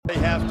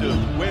have to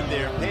win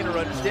there. Painter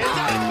understands.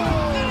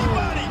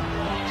 Anybody?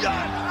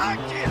 John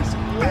Hopkins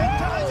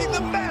baptizing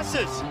the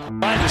masses.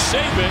 Trying to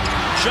save it.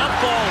 Jump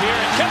ball here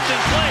and kept in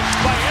play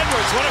by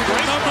Edwards. What a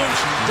great numbers.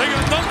 They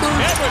got numbers.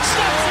 Edwards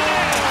snaps it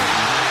in.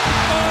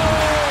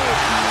 Oh!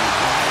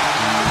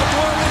 The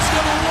Boilers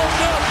going to look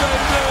up,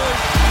 baby.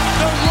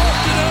 They're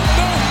looking at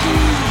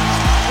Matthews.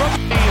 From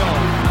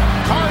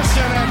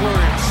Carson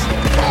Edwards.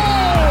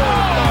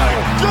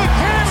 Oh! Good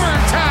hammer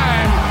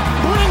time.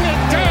 Bring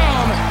it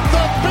down.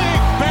 The big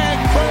bad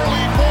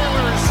Burley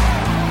Boilers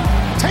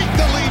take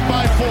the lead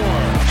by 4.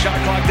 Shot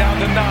clock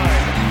down to 9.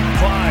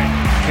 Klein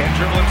can't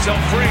dribble himself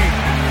free.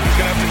 He's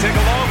going to have to take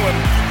a long one.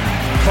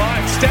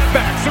 Klein, step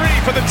back, 3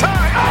 for the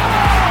tie.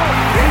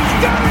 Oh! He's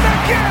done it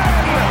again!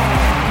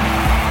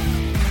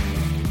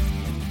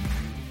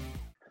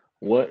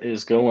 What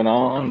is going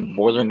on,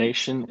 Boiler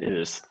Nation? It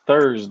is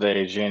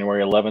Thursday,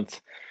 January 11th.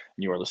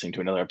 And you are listening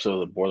to another episode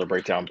of the Boiler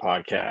Breakdown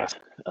Podcast.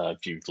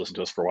 If you've listened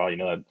to us for a while, you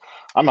know that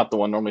I'm not the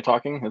one normally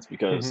talking. That's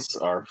because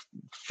our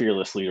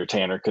fearless leader,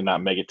 Tanner, could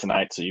not make it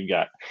tonight. So you've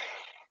got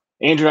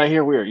Andrew and I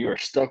here. You are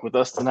stuck with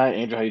us tonight.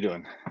 Andrew, how you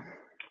doing?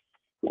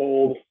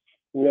 Cold.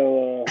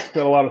 Got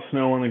a lot of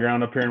snow on the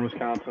ground up here in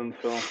Wisconsin.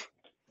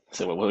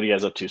 So what are you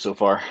guys up to so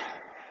far?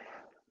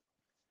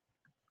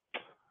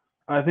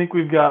 I think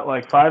we've got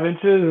like 5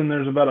 inches, and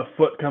there's about a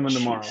foot coming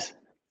tomorrow. Jeez.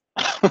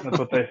 That's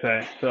what they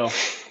say. So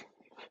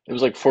it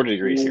was like 40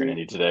 degrees here in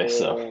Indy today.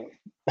 So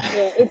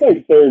yeah, it's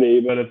like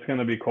 30, but it's going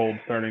to be cold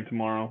starting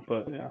tomorrow.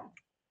 But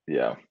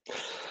yeah.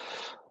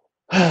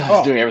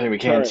 Oh, doing everything we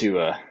can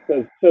to.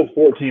 It says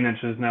 14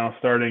 inches now,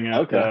 starting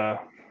at 5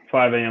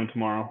 a.m.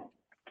 tomorrow.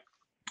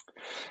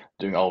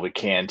 Doing all we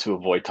can to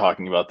avoid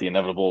talking about the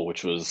inevitable,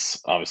 which was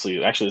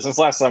obviously actually since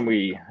last time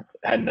we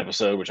had an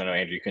episode, which I know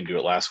Andrew you couldn't do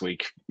it last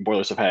week.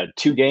 Boilers have had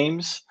 2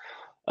 games.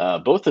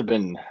 Both have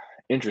been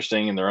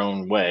interesting in their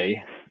own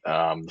way.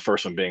 The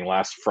first one being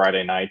last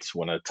Friday night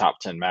when a top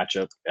 10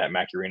 matchup at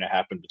Mackey Arena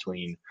happened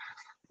between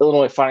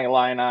Illinois Fighting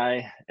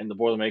Illini and the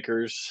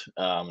Boilermakers,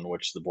 in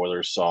which the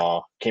Boilers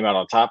came out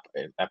on top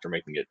after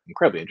making it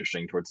incredibly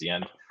interesting towards the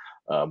end.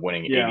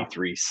 Winning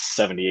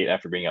 83-78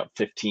 after being up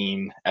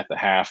 15 at the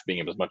half,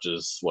 being up as much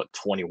as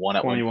 21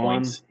 at one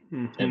point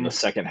in the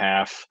second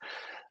half.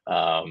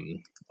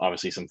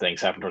 Obviously, some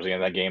things happened towards the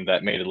end of that game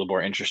that made it a little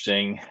more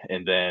interesting.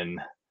 And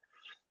then,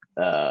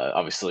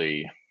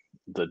 obviously,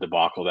 the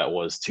debacle that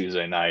was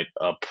Tuesday night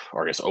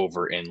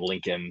over in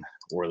Lincoln,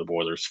 where the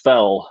Boilers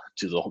fell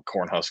to the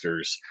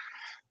Cornhuskers,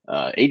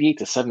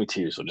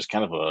 88-72. So just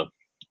kind of a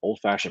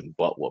old-fashioned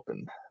butt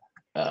whooping.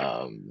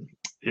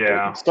 We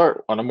can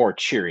start on a more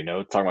cheery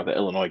note, talking about the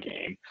Illinois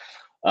game.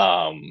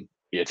 Tanner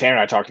and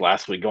I talked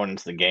last week going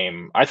into the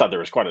game. I thought there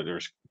was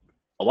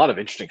a lot of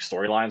interesting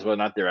storylines, whether or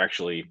not they're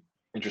actually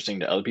interesting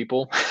to other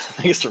people. I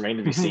think it's remained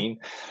to be seen.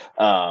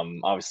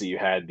 Obviously, you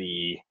had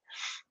the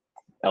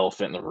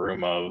elephant in the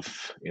room of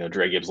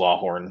Dre Gibbs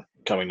Lawhorn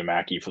coming to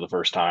Mackey for the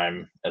first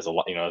time as a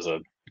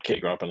kid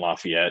growing up in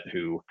Lafayette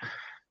who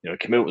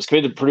was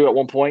committed to Purdue at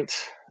one point.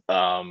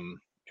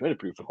 Committed to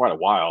Purdue for quite a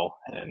while,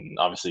 and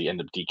obviously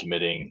ended up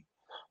decommitting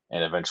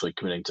and eventually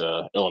committing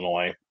to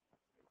Illinois.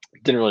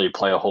 Didn't really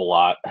play a whole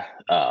lot.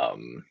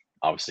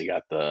 Obviously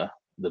got the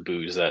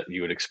booze that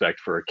you would expect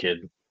for a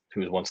kid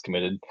who was once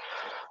committed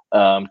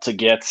to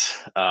get.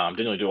 Didn't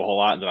really do a whole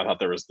lot. And then I thought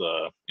there was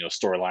the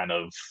storyline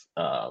of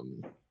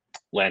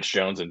Lance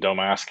Jones and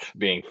Domask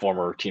being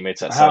former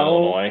teammates at Southern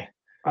Illinois.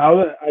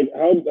 How did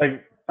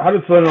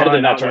Southern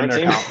Illinois not win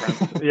their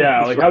conference?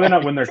 Yeah, how did they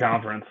not win their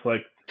conference?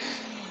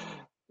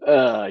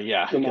 He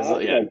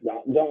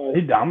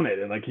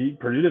dominated.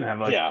 Purdue didn't have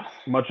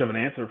much of an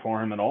answer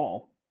for him at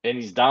all. And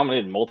he's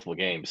dominated multiple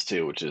games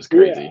too, which is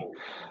crazy.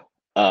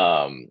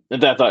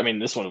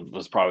 This one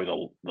was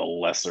probably the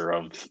lesser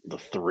of the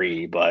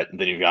 3, but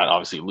then you've got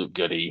obviously Luke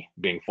Goody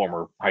being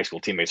former high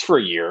school teammates for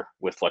a year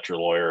with Fletcher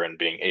Lawyer and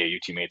being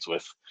AAU teammates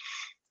with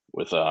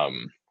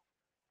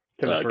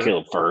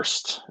Caleb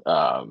First,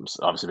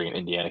 obviously being an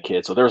Indiana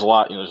kid. So there's a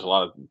lot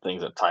of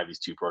things that tie these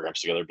 2 programs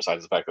together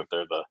besides the fact that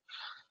they're the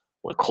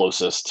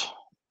closest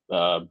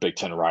Big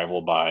Ten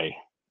rival by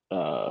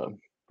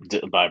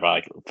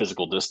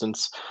physical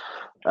distance.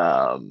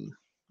 Correct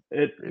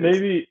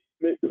me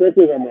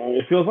if I'm wrong.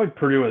 It feels like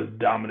Purdue has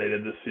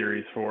dominated this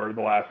series for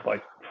the last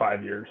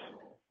 5 years.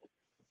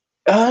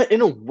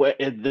 In a way,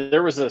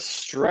 there was a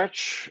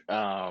stretch.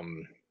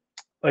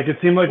 It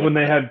seemed like when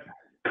they had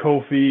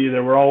Kofi,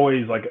 there were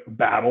always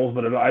battles,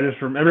 but I'm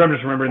just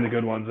remembering the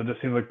good ones. It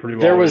just seems like Purdue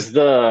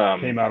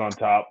came out on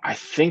top. I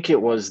think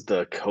it was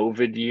the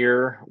COVID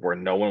year where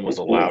no one was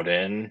allowed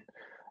in.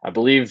 I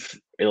believe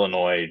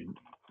Illinois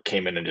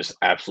came in and just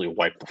absolutely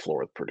wiped the floor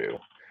with Purdue.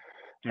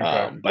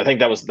 But I think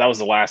that was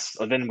the last.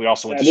 And then we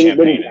also went to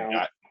Champaign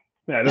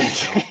and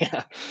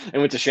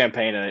went to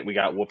Champaign and we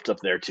got whooped up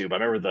there too.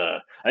 But I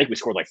remember I think we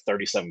scored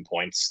 37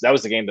 points. That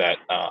was the game that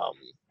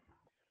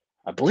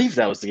I believe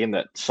that was the game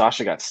that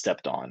Sasha got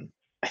stepped on.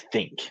 I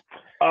think.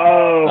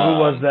 Oh, who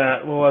was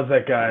that? What was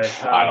that guy?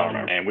 I don't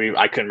remember, and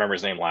I couldn't remember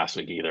his name last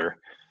week either.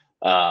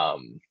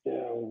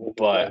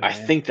 But I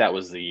think that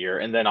was the year.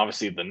 And then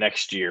obviously the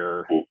next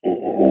year,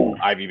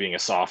 Ivy being a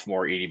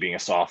sophomore, Edie being a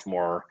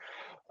sophomore,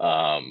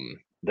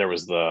 there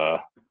was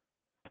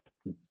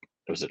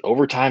was it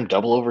overtime,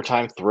 double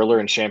overtime thriller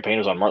in Champaign. It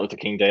was on Martin Luther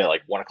King Day at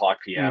like 1:00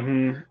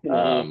 p.m.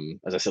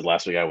 As I said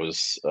last week, I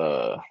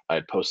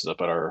had posted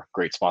up at our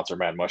great sponsor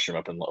Mad Mushroom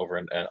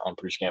on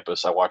Purdue's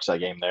campus. I watched that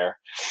game there.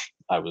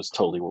 I was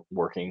totally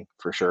working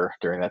for sure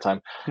during that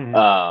time.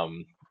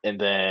 And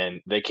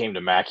then they came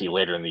to Mackey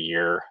later in the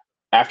year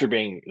after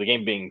the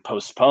game being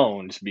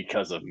postponed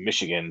because of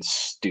Michigan's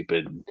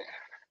stupid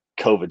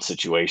COVID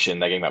situation.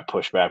 That game got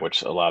pushed back,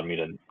 which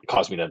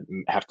caused me to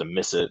have to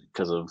miss it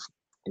because of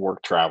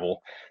work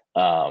travel.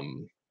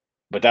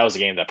 But that was a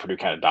game that Purdue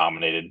kind of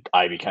dominated.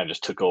 Ivy kind of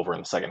just took over in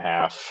the second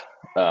half.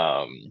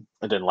 And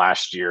then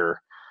last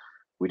year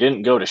we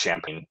didn't go to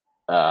Champaign.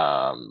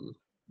 But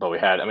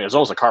it was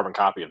almost a carbon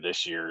copy of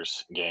this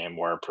year's game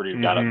where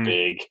Purdue got up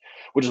big,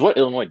 which is what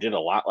Illinois did a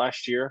lot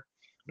last year.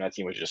 And that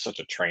team was just such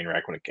a train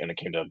wreck when it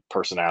came to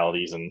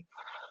personalities and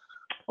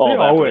all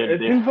that. It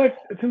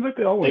seems like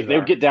they always they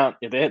would get down.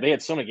 They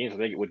had so many games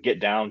where they would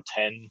get down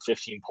 10,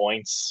 15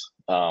 points.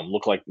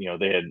 Look like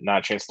they had not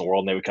a chance in the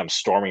world, and they would come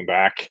storming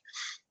back.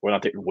 Well,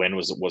 not the win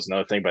was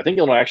another thing, but I think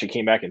Illinois actually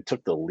came back and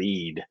took the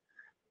lead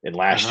in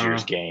last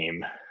year's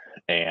game,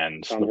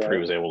 and Purdue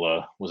was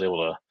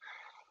able to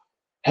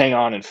hang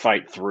on and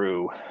fight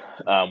through,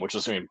 which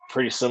was going to be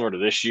pretty similar to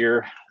this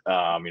year.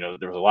 There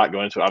was a lot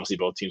going into it. Obviously,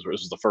 both teams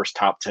this was the first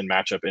top 10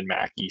 matchup in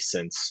Mackey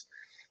since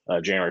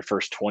January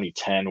 1st,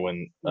 2010,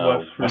 when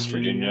West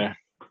Virginia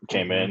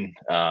came in,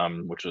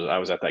 which was I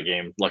was at that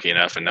game, lucky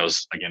enough, and that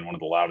was again one of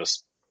the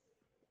loudest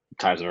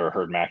times I've ever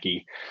heard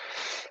Mackey.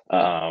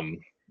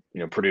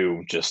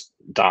 Purdue just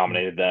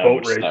dominated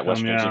them.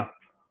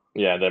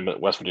 Then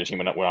West Virginia team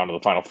went on to the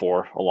Final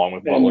Four along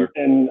with Butler.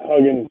 And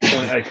Huggins,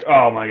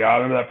 oh my God!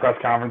 Remember that press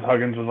conference?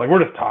 Huggins was like,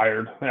 "We're just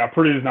tired. Yeah,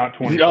 Purdue's not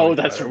 20." No,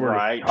 that's right. We're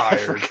tired. I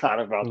forgot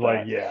about that.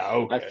 Like, yeah,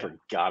 okay. I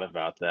forgot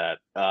about that.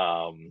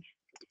 So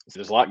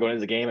there's a lot going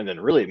into the game, and then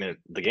really,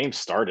 the game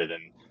started,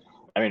 and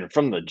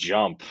from the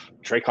jump,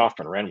 Trey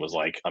Kaufman-Renn was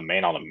like a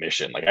man on a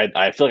mission. Like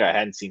I feel like I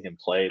hadn't seen him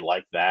play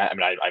like that.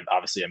 I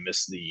obviously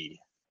missed the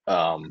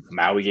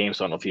Maui game,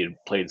 so I don't know if he had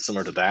played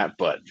similar to that,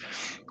 but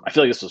I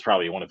feel like this was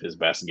probably one of his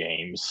best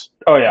games.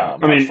 Oh yeah,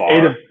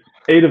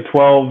 8 of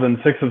 12 and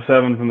 6 of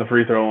 7 from the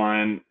free throw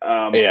line.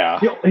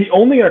 He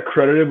only got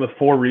credited with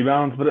 4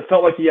 rebounds, but it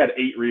felt like he had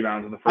 8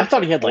 rebounds in the first. I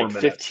thought he had like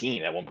minutes.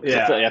 15 at one point.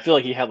 Yeah. I feel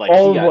like he had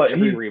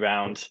every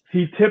rebound.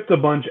 He tipped a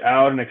bunch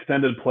out and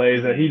extended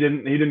plays that he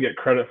didn't get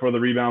credit for the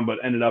rebound, but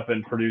ended up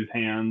in Purdue's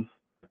hands.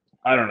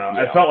 I don't know.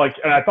 Yeah. I felt like,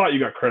 and I thought you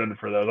got credited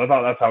for those. I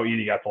thought that's how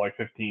Edie got to like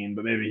 15,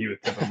 but maybe he was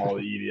tipping them all to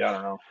Edie. I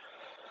don't know.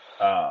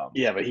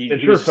 But he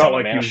sure felt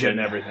like he was getting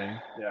everything.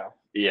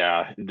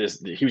 Yeah. He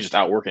was just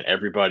outworking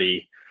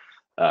everybody.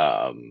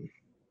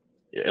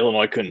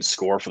 Illinois couldn't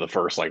score for the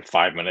first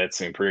 5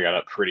 minutes. Purdue got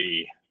up to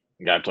I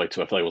feel like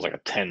it was like a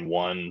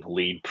 10-1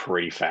 lead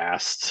pretty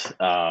fast.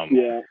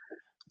 They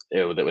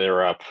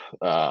were up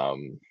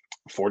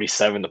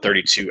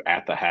 47-32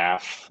 at the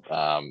half.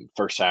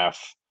 First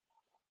half.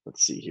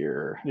 Let's see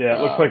here. Yeah,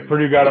 it looks like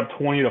Purdue got up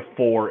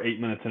 20-4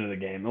 8 minutes into the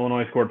game.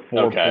 Illinois scored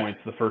 4 points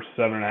the first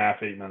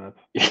 7.5, 8 minutes.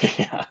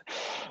 Yeah.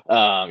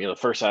 The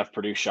first half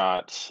Purdue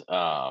shot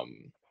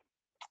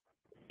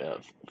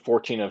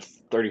 14 of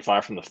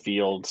 35 from the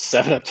field,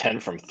 7 of 10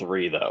 from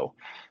 3 though.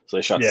 So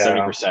they shot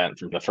 70%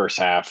 from the first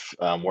half,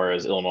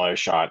 whereas Illinois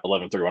shot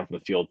 11 of 31 from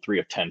the field, 3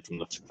 of 10 from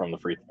the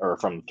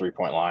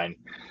 3-point line.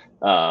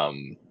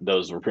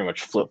 Those were pretty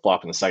much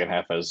flip-flop in the second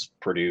half as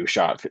Purdue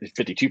shot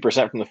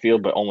 52% from the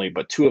field, but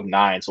 2 of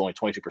 9, so only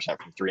 22%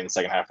 from 3 in the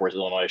second half, whereas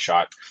Illinois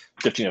shot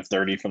 15 of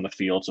 30 from the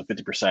field, so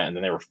 50%, and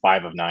then they were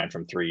 5 of 9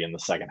 from 3 in the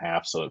second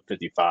half, so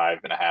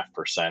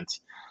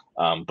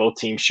 55.5%. Both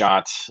teams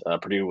shot.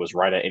 Purdue was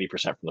right at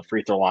 80% from the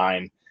free throw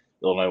line.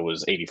 Illinois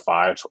was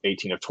 85,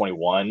 18 of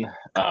 21.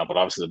 But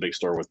obviously the big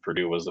story with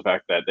Purdue was the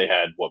fact that they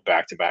had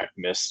back-to-back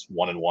missed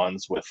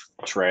 1-and-1s with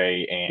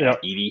Trey and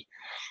Edie.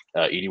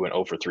 Edie went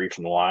 0 for 3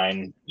 from the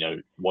line.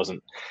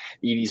 Wasn't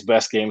Edie's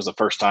best game. Was the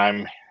first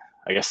time,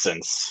 I guess,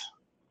 since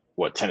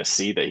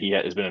Tennessee that he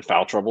has been in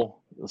foul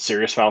trouble,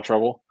 serious foul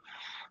trouble.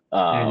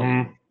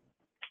 Yeah,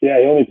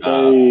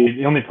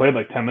 he only played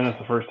like 10 minutes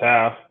the first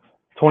half.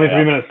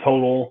 23 minutes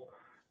total.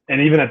 And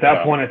even at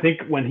that point, I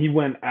think when he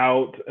went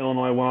out,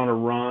 Illinois went on a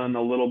run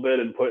a little bit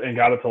and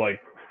got it to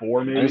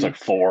 4 maybe. It was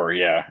 4,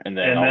 yeah. And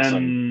then all of a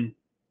sudden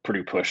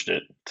Purdue pushed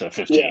it to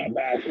 15. Yeah,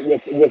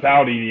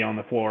 without Edie on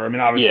the floor.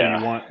 Obviously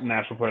you want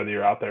National Player of the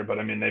Year out there, but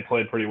they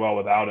played pretty well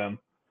without him.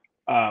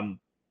 I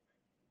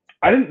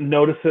didn't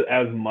notice it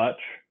as much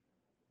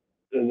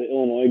in the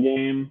Illinois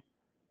game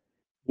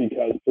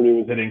because Purdue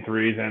was hitting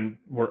threes and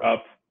were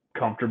up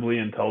comfortably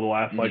until the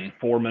last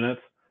 4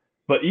 minutes.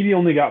 But Edie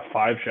only got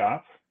 5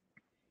 shots.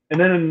 And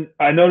then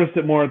I noticed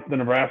it more at the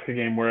Nebraska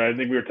game where I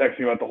think we were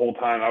texting about the whole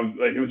time. I was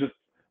like, it was just,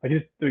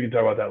 we can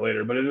talk about that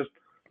later, but it just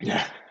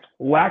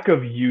lack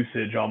of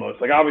usage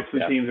almost.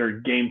 Obviously teams are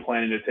game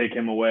planning to take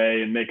him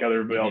away and make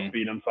everybody else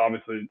beat him. So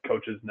obviously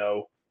coaches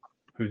know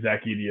who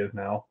Zach Edey is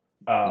now.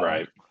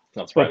 Right.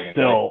 But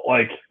still,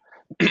 like,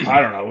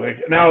 I don't know. Like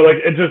now, like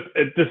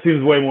it just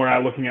seems way more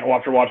out looking at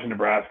after watching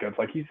Nebraska. It's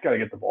like he's got to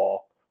get the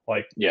ball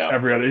like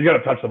every other. He's got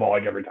to touch the ball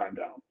like every time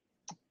down.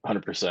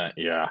 100%.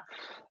 Yeah.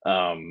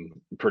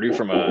 Purdue,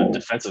 from a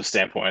defensive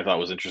standpoint, I thought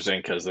was interesting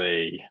because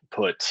they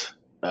put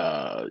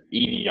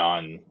Edey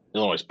on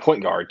Illinois'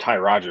 point guard, Ty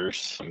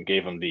Rogers, and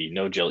gave him the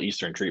no gel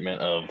Eastern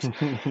treatment of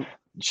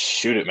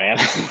shoot it, man.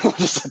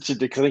 Just such a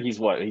dick. I think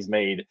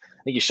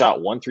he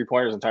shot 1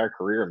 3-pointer his entire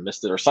career and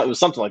missed it, or it was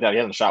something like that. He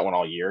hasn't shot one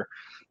all year.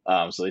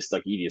 So they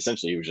stuck Edey.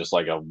 Essentially, he was just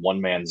like a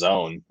one-man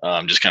zone.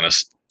 Just kind of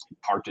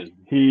parked his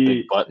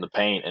big butt in the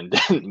paint and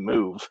didn't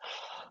move.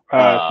 So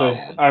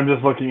I'm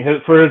just looking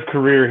for his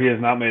career. He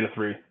has not made a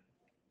 3.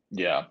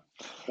 Yeah,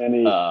 and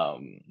he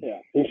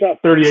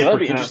shot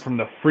 38% from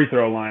the free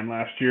throw line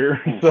last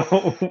year.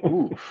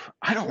 So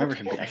I don't remember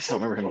him. I still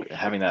remember him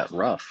having that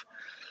rough.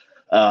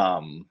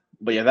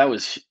 But yeah, that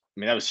was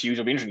huge.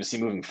 It'll be interesting to see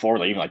moving forward.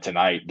 Like even like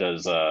tonight,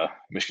 does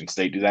Michigan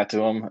State do that to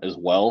them as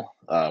well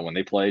when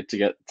they play to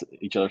get to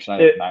each other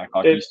tonight at 9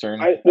 o'clock Eastern?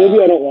 Maybe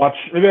I don't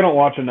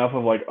watch enough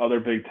of like other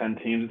Big Ten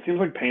teams. It seems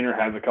like Painter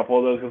has a couple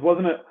of those. Because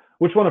wasn't it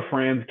which one of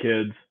Fran's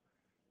kids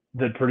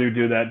did Purdue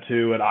do that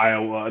to at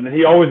Iowa? And then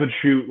he always would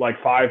shoot like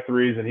 5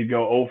 threes and he'd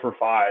go 0 for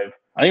 5.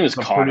 I think it was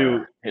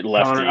Connor.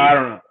 Connor, I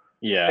don't know.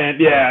 Yeah. And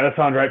that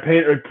sounds right.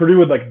 Purdue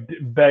would like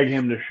beg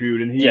him to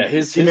shoot, and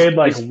he made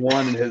like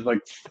one in his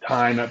like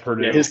time at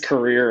Purdue. Yeah, his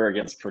career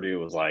against Purdue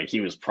was like he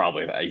had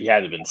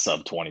to have been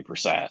sub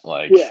 20%.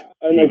 Like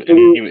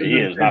he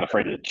is not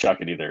afraid to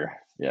chuck it either.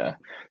 Yeah,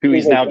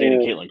 he's now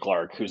dating Caitlin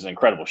Clark, who's an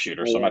incredible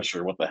shooter. So I'm not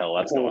sure what's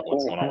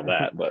going on with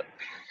that, but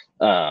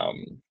I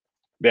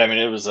mean,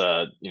 it was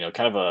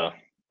kind of a.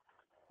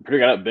 Purdue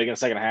got up big in the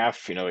second half. I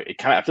feel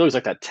it was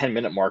like that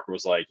 10-minute marker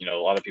was like, a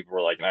lot of people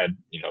were like, and I had,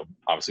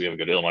 obviously we have a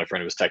good Illinois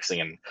friend who was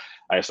texting, and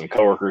I have some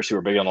coworkers who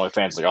are big Illinois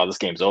fans, like, oh, this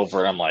game's over.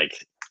 And I'm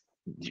like,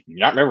 you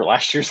not remember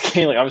last year's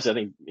game? Like, obviously I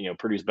think,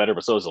 Purdue's better,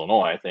 but so is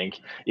Illinois, I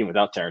think, even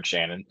without Terrence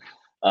Shannon.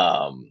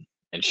 And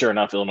sure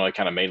enough, Illinois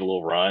kind of made a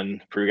little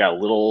run. Purdue got a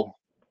little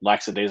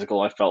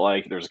lackadaisical. I felt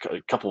like there's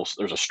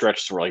a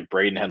stretch where like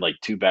Braden had like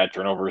 2 bad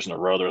turnovers in a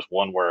row. There was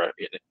one where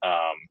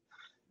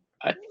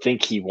I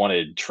think he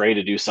wanted Trey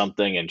to do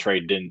something, and Trey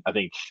didn't. I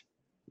think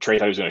Trey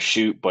thought he was going to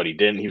shoot, but he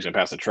didn't. He was going to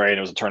pass to Trey, and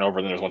it was a turnover.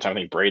 And then there was one time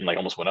I think Braden like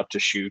almost went up to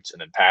shoot and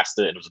then passed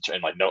it, and it was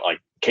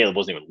Caleb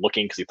wasn't even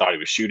looking because he thought he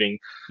was shooting,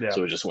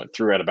 so it just went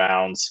through out of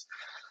bounds.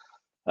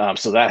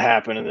 So that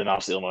happened, and then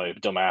obviously Illinois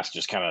dumbass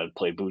just kind of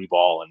played booty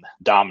ball and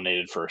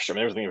dominated for.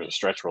 There was a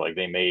stretch where like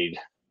they made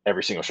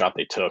every single shot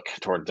they took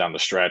down the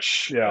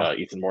stretch.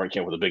 Ethan Morton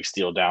came with a big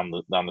steal down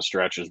the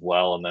stretch as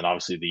well, and then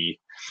obviously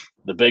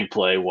the big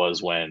play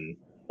was when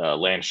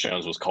Lance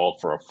Jones was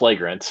called for a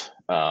flagrant.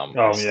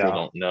 I still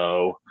don't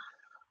know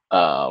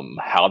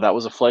how that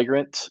was a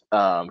flagrant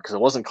because it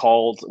wasn't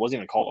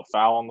even called a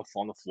foul on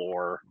the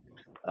floor.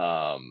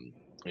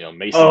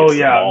 Mason. Oh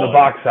yeah, the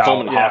box out.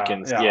 Coleman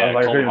Hawkins.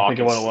 Coleman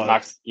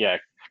Hawkins.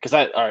 Because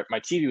my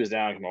TV was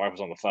down because my wife was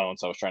on the phone,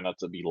 so I was trying not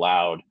to be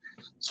loud,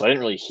 so I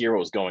didn't really hear what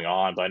was going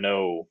on. But I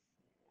know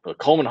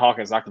Coleman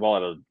Hawkins knocked the ball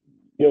out of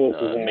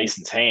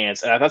Mason's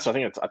hands, and that's what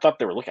I thought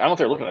they were looking. I don't know if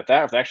they were looking at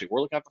that, or if they actually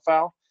were looking at the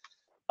foul.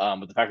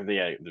 But the fact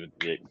that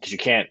because you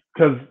can't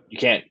go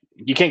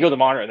to the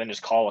monitor and then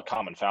just call a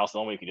common foul. So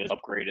the only way you can just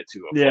upgrade it to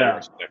a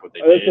player. Like what they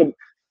did.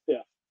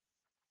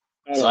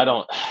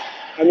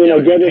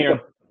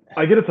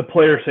 I get it's a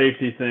player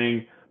safety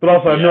thing, but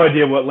also I have no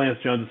idea what Lance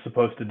Jones is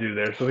supposed to do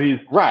there. So he's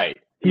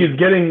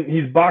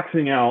he's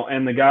boxing out,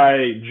 and the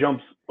guy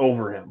jumps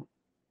over him.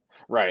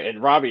 Right,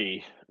 and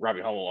Robbie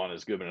Hummel on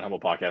his Goodman and Hummel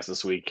podcast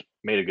this week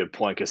made a good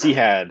point because he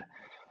had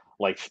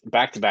like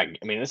back-to-back.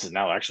 I mean, this is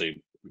now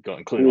actually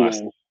including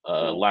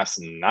last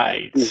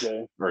night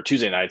or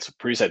Tuesday nights.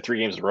 Purdue's had 3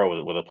 games in a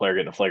row with a player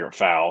getting a flagrant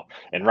foul,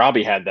 and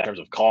Robbie had that in terms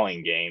of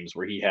calling games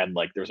where he had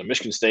like there was a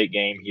Michigan State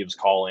game he was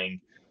calling,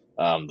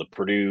 the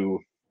Purdue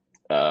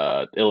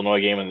Illinois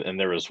game, and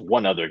there was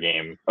one other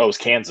game. Oh, it was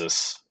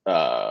Kansas,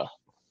 the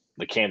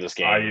Kansas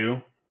game.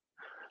 IU?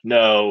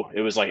 No,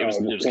 it was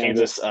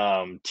Kansas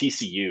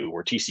TCU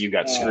where TCU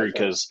got screwed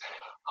because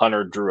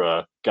Hunter drew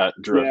a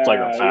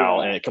flagrant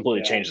foul, and it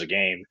completely changed the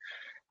game.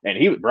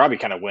 And Robbie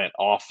kind of went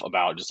off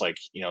about just like,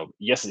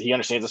 yes, he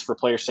understands this for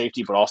player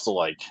safety, but also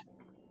like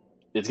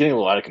it's getting a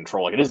little out of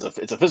control. Like it's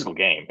a physical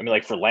game. I mean,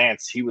 like for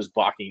Lance, he was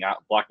blocking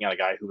out a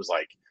guy who was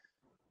like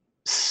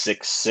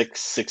 6'6",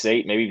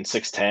 6'8", maybe even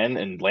 6'10",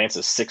 and Lance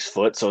is 6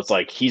 foot. So it's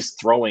like he's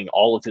throwing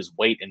all of his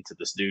weight into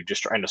this dude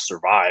just trying to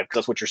survive because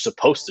that's what you're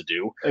supposed to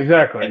do.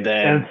 Exactly. And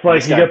then it's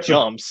like this guy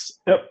jumps.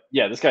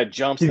 Yeah, this guy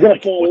jumps. He's got to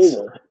fall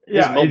over.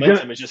 His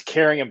momentum is just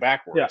carrying him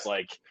backwards. Yeah.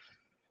 Like,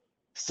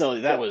 so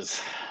that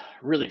was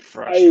really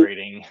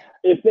frustrating.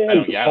 If they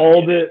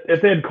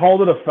had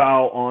called it a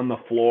foul on the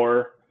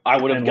floor, I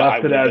would have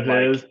left it as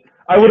is.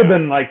 I would have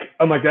been like,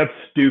 I'm like, that's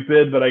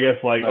stupid, but I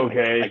guess like,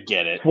 okay, I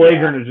get it.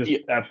 Flagrant is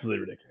just absolutely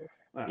ridiculous.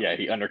 Yeah,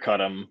 he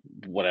undercut him,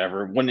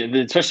 whatever.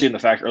 Especially in the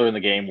fact early in the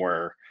game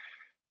where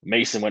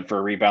Mason went for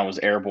a rebound, was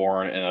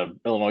airborne, and an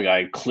Illinois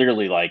guy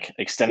clearly like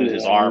extended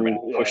his arm and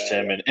pushed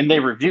him, and they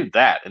reviewed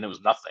that, and it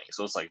was nothing.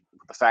 So it's like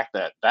the fact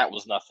that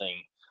was nothing,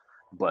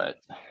 but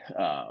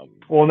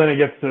well, and then it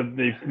gets to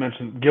they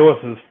mentioned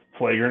Gillis's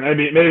flagrant. I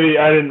mean, maybe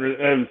I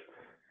didn't.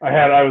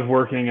 I was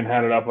working and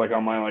had it up like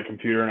on my like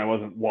computer, and I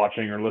wasn't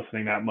watching or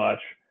listening that much.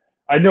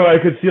 I know I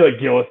could see like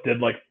Gillis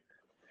did like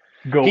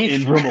go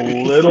into him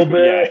a little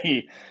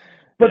bit,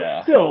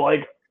 but still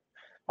like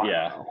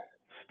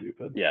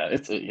stupid. Yeah,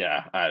 it's they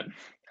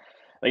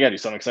gotta do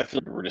something because I feel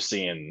like we're just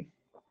seeing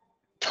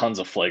tons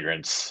of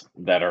flagrants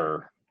that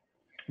are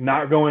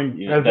not going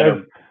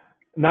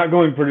not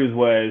going Purdue's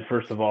way,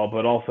 first of all,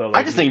 but also like,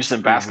 I just think just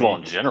in basketball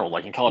in general,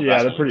 like in college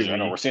basketball in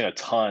general, weak. we're seeing a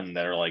ton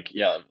that are like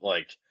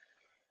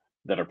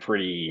that are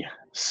pretty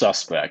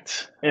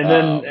suspect. And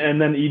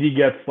then Edie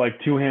gets like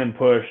 2-hand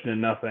pushed and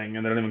nothing,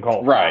 and they don't even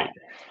call it right. foul.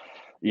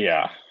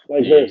 Yeah,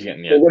 like he's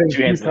getting 2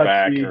 hands in the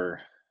back,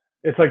 or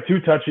it's like too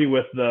touchy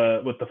with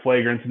the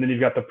flagrants, and then you've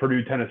got the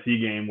Purdue Tennessee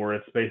game where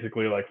it's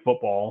basically like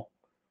football,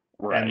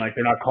 right? And like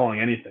they're not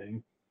calling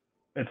anything.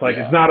 It's like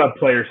it's not a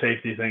player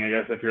safety thing, I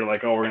guess. If you're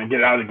like, oh, we're gonna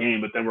get out of the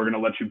game, but then we're gonna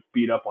let you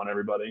beat up on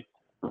everybody,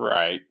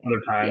 right?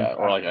 Other times, yeah.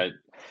 Or like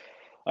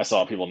I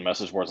saw people in the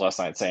message boards last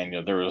night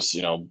saying there was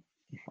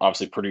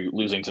obviously Purdue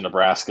losing to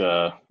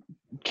Nebraska.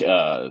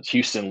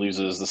 Houston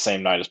loses the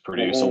same night as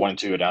Purdue, so 1 and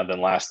 2 go down. Then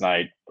last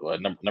night,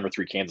 number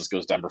 3 Kansas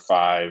goes down. Number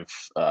 5,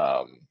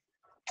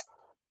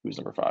 who's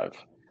number 5?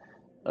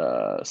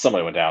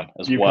 Somebody went down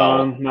as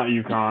well. Not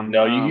UConn.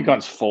 No,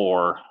 UConn's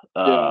 4.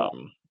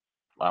 I'm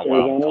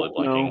totally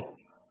blanking. No.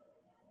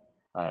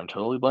 I am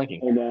totally blanking.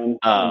 Hold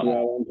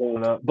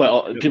on.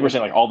 But people are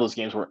saying like all those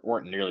games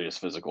weren't nearly as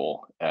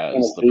physical as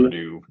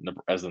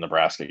the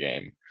Nebraska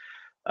game.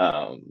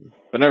 But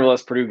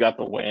nevertheless, Purdue got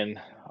the win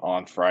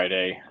on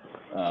Friday,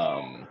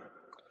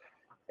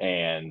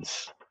 and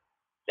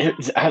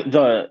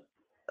what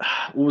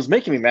was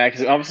making me mad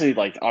because obviously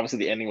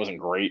the ending wasn't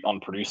great on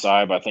Purdue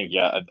side, but I think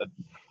I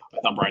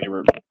thought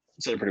Brian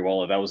said it pretty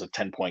well that was a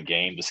 10-point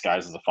game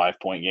disguised as a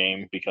 5-point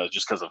game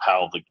because of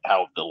how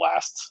the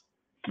last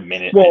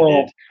minute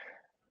ended.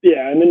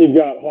 Yeah, and then you've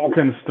got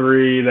Hawkins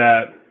 3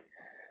 that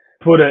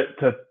put it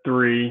to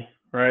 3.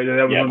 Right,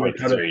 that was when they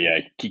cut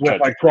it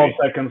with like 12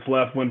 seconds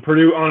left. When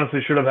Purdue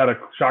honestly should have had a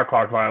shot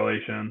clock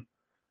violation.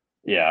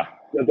 Yeah,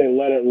 that they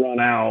let it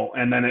run out,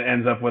 and then it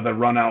ends up with a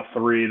run out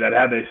 3 that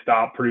had they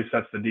stopped, Purdue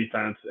sets the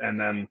defense, and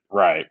then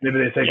maybe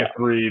they take a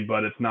 3,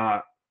 but it's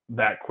not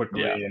that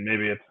quickly, and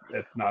maybe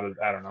it's not as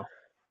I don't know.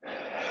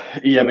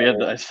 Yeah,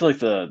 but I feel like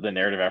the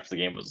narrative after the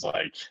game was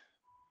like,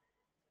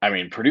 I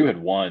mean, Purdue had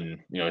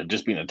won,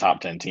 just being a top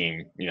 10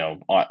 team,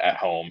 at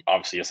home.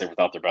 Obviously, yes, they're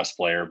without their best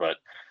player, but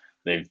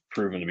they've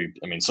proven to be.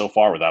 I mean, so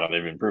far without them,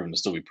 they've been proven to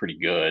still be pretty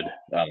good.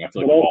 I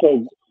feel like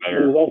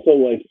it was also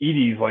like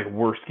Edie's like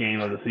worst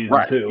game of the season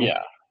too.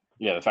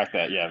 Yeah. The fact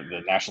that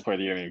the national player of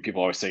the year. I mean,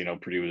 people always say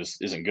Purdue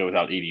isn't good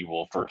without Edie.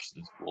 Well, first,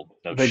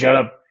 they got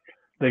up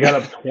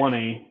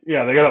 20.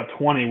 Yeah, they got up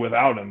 20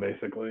 without him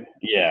basically.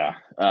 Yeah.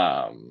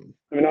 I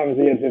mean,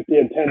 obviously he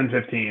had 10 and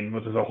 15,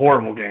 which is a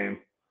horrible game.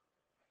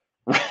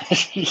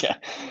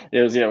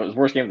 It was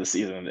worst game of the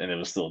season, and it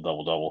was still a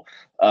double.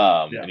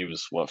 And he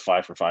was 5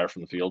 for 5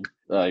 from the field.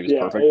 He was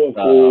perfect.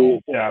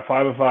 5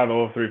 of 5,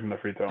 0 of 3 from the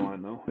free throw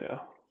line, though. Yeah.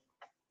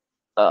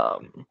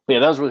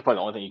 That was really probably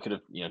the only thing you could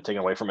have taken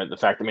away from it. The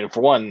fact, I mean,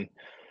 for one,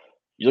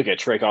 you look at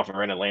Traykoff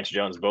and Lance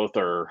Jones, both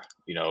are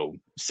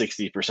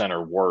 60%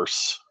 or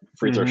worse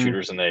free throw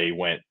shooters, and they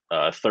went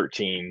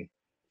 13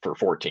 for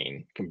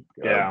 14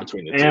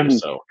 between the two.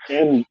 So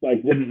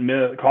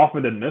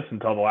Kaufman didn't miss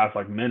until the last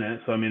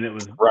minute. So I mean, it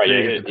was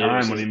big at the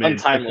time when he made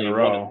 6 in a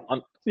row.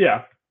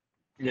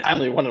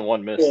 Timely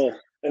 1-on-1 miss. Yeah.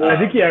 And I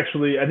think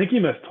he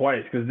missed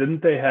twice because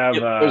didn't they have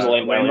there was a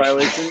lane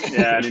violation?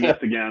 Yeah, and he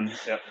missed again.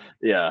 Yep.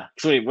 Yeah.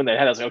 So when they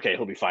had, I was like, okay,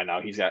 he'll be fine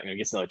now. He's got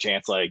gets another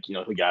chance. He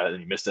got it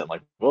and he missed it. I'm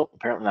like, well,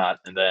 apparently not.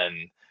 And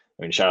then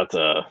shout out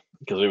to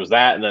because it was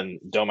that, and then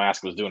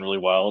Domask was doing really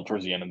well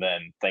towards the end, and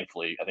then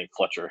thankfully I think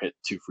Fletcher hit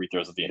 2 free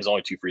throws at the end. His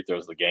only 2 free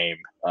throws of the game.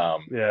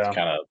 To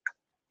kind of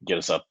get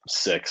us up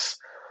 6,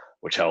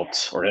 which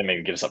helped, or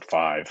maybe get us up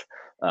 5.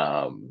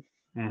 But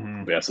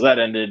so that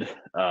ended.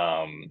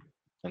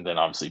 And then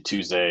obviously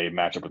Tuesday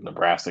matchup with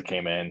Nebraska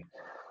came in.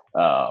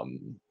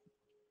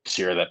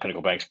 Sierra, that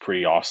Pinnacle Bank's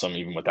pretty awesome,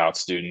 even without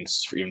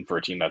students, even for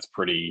a team that's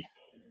pretty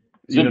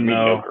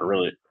mediocre,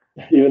 really.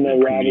 Even though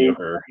Robbie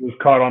was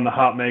caught on the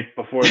hot make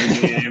before the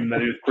game,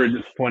 that he was pretty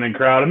disappointing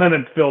crowd, and then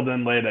it filled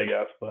in late, I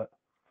guess. But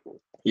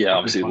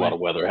obviously a lot of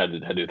weather had to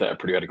do that.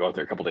 Purdue had to go out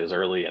there a couple days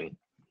early, and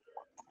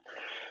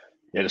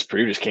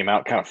Purdue just came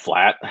out kind of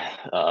flat.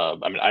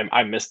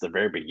 I missed the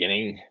very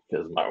beginning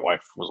because my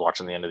wife was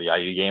watching the end of the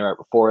IU game right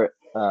before it.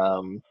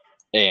 Purdue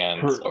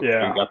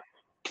got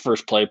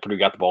first play. Purdue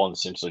got the ball and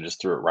essentially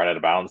just threw it right out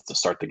of bounds to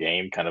start the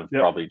game. Kind of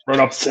probably right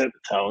off set the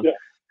tone. Yeah,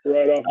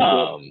 right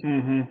off.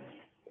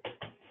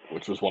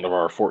 Which was one of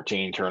our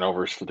 14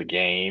 turnovers for the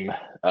game.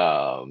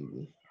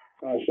 Sorry.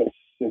 14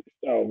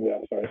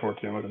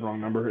 was the wrong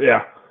number.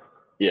 Yeah.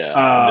 Yeah.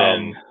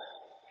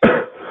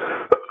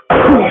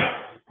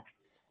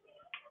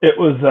 It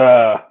was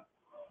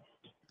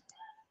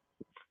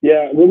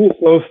really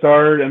slow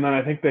start, and then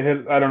I think they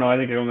hit. I don't know. I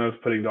think everyone was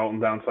putting Dalton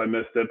down, so I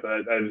missed it. But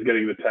I was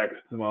getting the text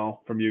as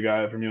well from you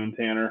and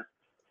Tanner.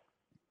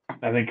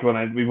 I think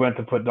when we went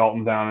to put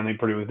Dalton down, I think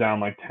Purdue was down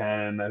like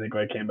 10. I think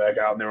I came back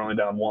out and they were only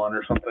down 1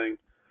 or something.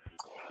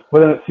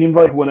 But then it seemed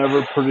like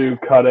whenever Purdue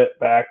cut it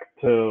back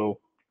to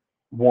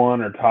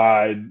 1 or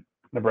tied,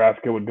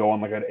 Nebraska would go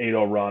on like an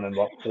 8-0 run in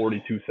about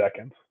 42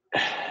 seconds.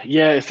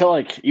 Yeah, it felt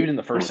like even in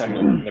the first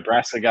second,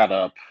 Nebraska got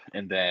up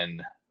and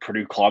then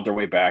Purdue clawed their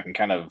way back and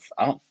kind of,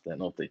 I don't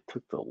know if they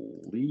took the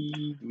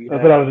lead.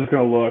 That's what I was just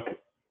going to look.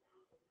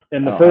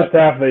 In the first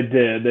half, they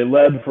did. They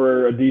led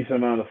for a decent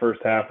amount of the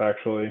first half,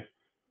 actually.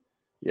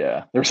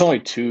 Yeah, there was only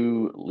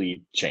 2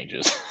 lead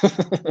changes.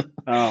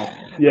 Oh,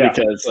 yeah.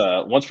 Because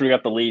once Purdue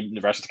got the lead,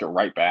 Nebraska took it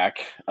right back.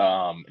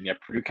 And yeah,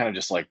 Purdue kind of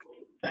just like,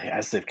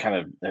 as they've kind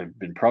of have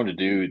been prone to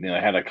do, they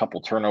had a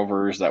couple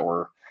turnovers that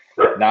were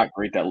not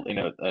great. That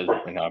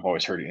I've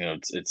always heard,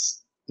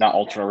 it's not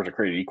all turnovers are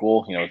created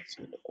equal.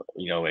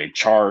 A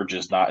charge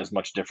is not as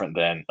much different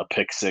than a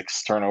pick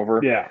 6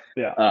 turnover. Yeah.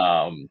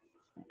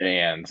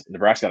 And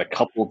Nebraska had a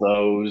couple of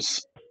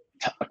those,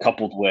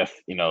 coupled with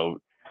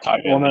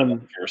tied in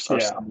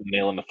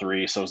nailing the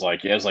 3. So it was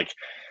like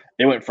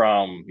they went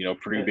from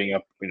Purdue being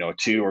up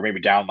 2 or maybe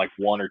down like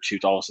 1 or 2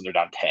 to all of a sudden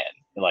they're down 10.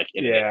 And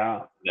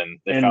then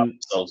they found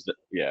themselves.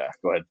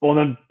 Go ahead. Well,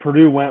 then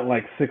Purdue went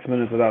like 6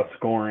 minutes without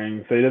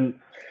scoring. So they didn't.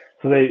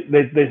 So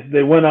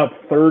they went up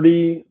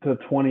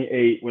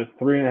 30-28 with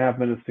 3.5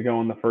 minutes to go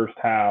in the first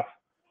half,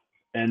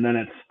 and then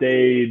it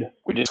stayed.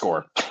 We did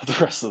score the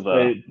rest of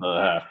the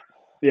half.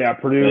 Yeah,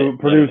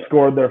 Purdue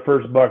scored their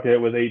first bucket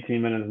with 18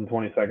 minutes and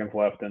 20 seconds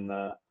left in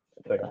the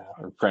second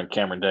half. Our friend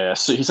Cameron Day.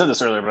 He said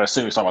this earlier, but I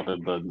assume he's talking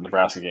about the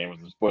Nebraska game.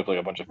 It was like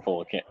a bunch of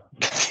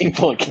team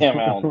full of Cam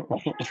Allen.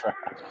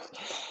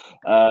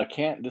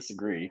 Can't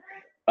disagree.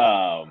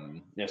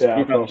 Purdue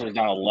was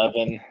down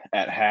 11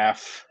 at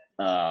half.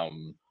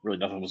 Really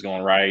nothing was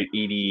going right.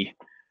 Edey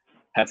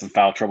had some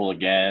foul trouble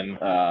again.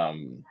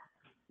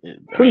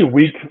 Pretty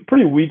weak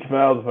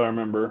fouls if I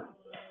remember.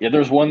 Yeah,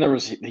 there's one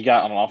he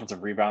got on an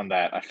offensive rebound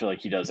that I feel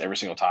like he does every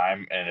single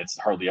time, and it's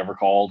hardly ever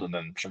called. And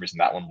then for some reason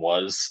that one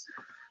was.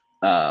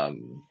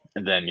 And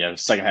then the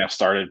second half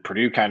started.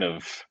 Purdue kind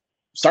of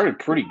started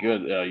pretty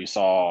good. You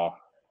saw.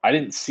 I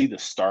didn't see the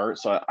start,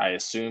 so I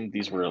assumed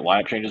these were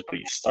lineup changes. But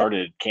he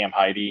started Cam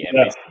Heide and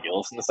Mason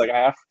Gillis in the second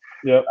half.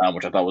 Yep.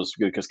 Which I thought was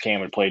good because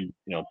Cam had played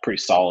pretty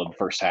solid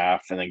first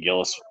half, and then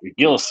Gillis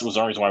was the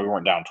only reason why we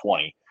weren't down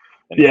 20.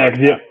 Yeah,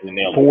 he hit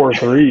 4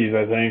 threes,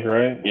 I think,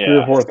 right? Yeah. 3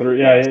 or 4 threes.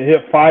 Yeah, he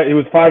hit 5. He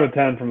was 5 of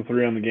 10 from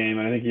 3 on the game,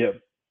 and I think he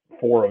hit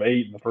 4 of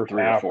 8 in the first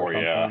half. 3 or 4,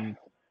 yeah.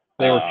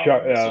 They were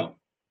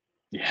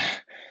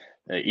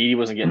Edey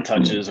wasn't getting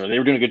touches, or they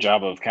were doing a good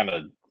job of kind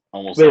of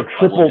almost. They were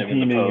triple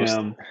teaming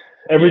him.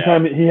 Every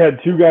time he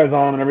had 2 guys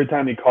on, and every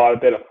time he caught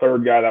it, they had a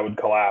third guy that would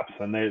collapse.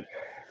 And it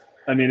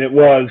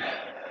was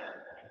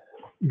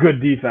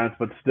good defense,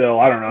 but still,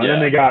 I don't know. Yeah.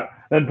 And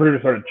then Purdue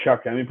started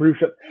chucking. Purdue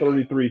shot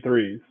 33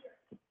 threes.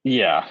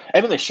 Yeah,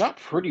 they shot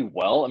pretty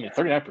well.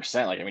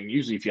 39%.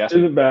 Usually if you ask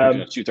me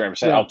to shoot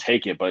 30%, I'll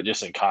take it. But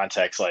just in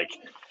context,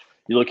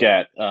 you look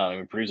at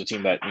Purdue's a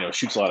team that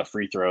shoots a lot of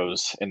free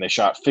throws, and they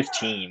shot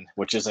 15,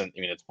 which isn't.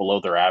 It's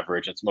below their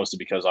average. It's mostly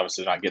because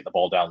obviously they're not getting the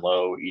ball down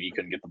low. Edey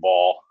couldn't get the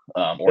ball,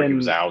 or he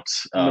was out.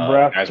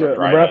 Nebraska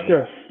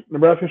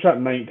shot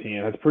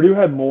 19. Has Purdue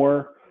had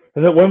more?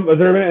 Has there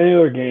been any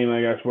other game, I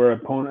guess, where an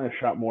opponent has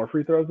shot more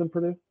free throws than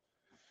Purdue?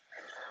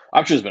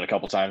 I'm sure there's been a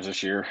couple times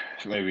this year,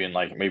 maybe in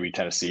maybe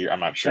Tennessee.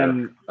 I'm not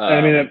sure. I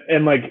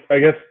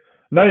guess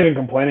not even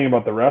complaining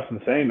about the refs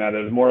and saying that.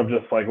 It was more of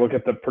just look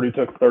at the Purdue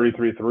took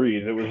 33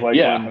 threes. It was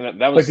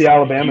that was the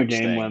Alabama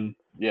game thing.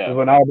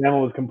 when Alabama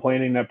was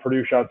complaining that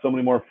Purdue shot so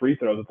many more free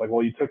throws. It's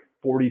well, you took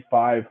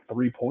 45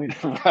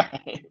 3-pointers.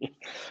 Right.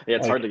 Yeah,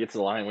 it's hard to get to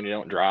the line when you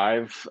don't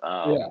drive.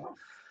 I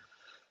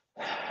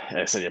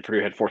said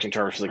Purdue had 14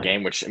 turnovers for the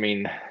game, which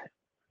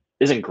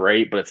isn't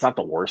great, but it's not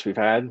the worst we've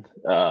had.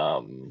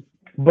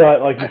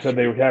 But like you said,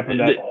 they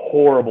happened at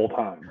horrible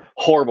times.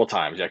 Horrible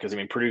times, yeah. Because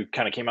Purdue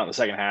kind of came out in the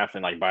second half,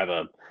 and by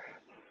the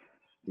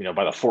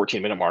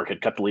 14-minute mark,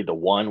 had cut the lead to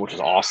 1, which is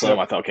awesome. Yep.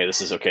 I thought,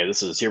 this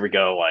is here we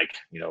go.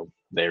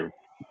 They're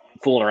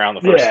fooling around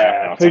the first half.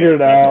 Yeah, figured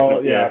it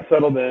out. Yeah,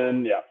 settled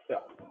in. Yeah.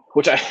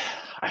 Which I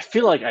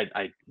feel like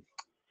I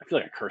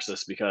curse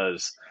this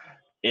because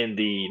in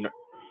the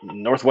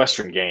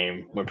Northwestern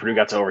game when Purdue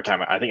got to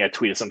overtime, I think I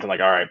tweeted something like,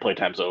 "All right,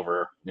 playtime's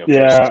over."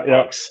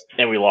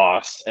 And we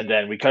lost, and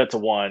then we cut it to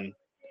 1,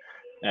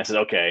 and I said,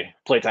 "Okay,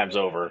 playtime's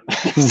over."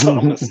 So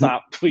I'm gonna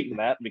stop tweeting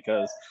that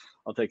because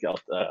I'll take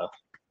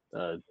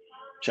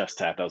chest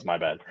tap. That was my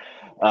bad.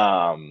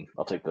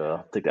 I'll take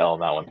the L on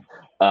that one.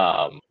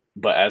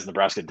 But as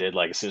Nebraska did,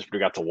 as soon as Purdue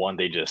got to 1,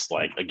 they just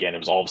again, it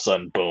was all of a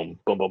sudden boom,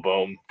 boom, boom,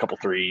 boom, couple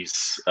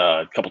threes,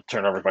 couple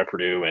turnovers by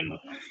Purdue, and.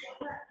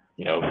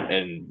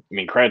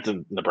 Credit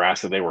to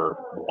Nebraska, they were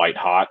white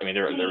hot. I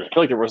feel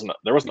like there wasn't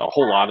a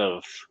whole lot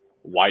of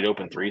wide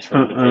open threes for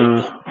him to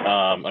take.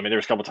 I mean, there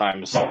was a couple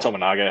times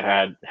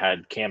Tominaga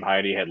had Cam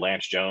Heide, had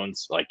Lance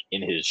Jones like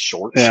in his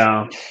shorts.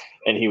 Yeah.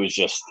 And he was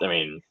just, I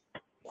mean,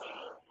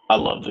 I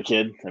love the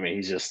kid. I mean,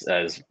 he's just,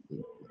 as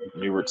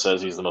Newbert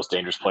says, he's the most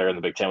dangerous player in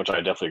the Big Ten, which I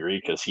definitely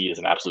agree, because he is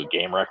an absolute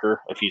game wrecker.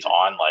 If he's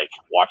on, like,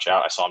 watch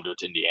out. I saw him do it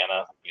to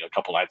Indiana, a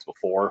couple nights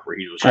before, where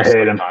he was just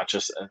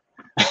unconscious.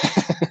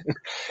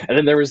 And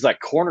then there was that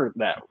corner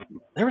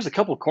there was a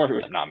couple of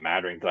corners not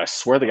mattering, but I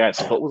swear the guy's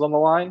foot was on the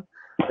line.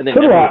 And they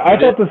I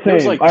thought the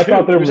same. I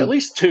thought there was at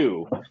least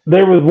two.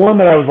 There was one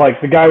that I was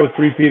like, the guy was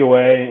 3 feet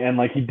away, and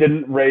like he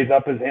didn't raise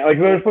up his hand. Like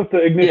they're supposed to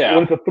ignite. Yeah.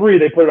 When it's a three,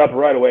 they put it up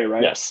right away,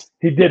 right? Yes.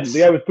 He didn't. Yes. The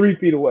guy was 3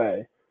 feet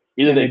away.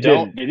 Either they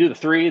don't, they do the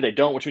three, they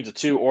don't, which means a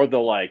two, or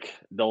they'll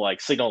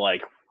signal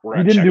like we're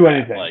gonna he didn't check do that.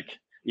 anything. Like,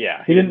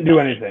 yeah, he didn't do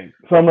anything.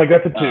 So I'm like,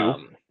 that's a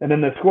two. And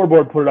then the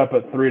scoreboard put it up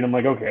at 3, and I'm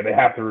like, okay, they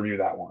have to review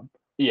that one.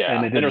 Yeah,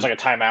 and then there was like a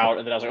timeout,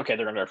 and then I was like, okay,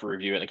 they're gonna have to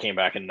review it, and it came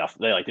back and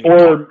nothing. They didn't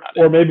talk about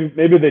it. Or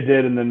maybe they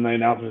did, and then the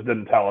announcers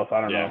didn't tell us.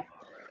 I don't know.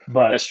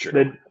 But that's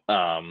true.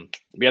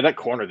 That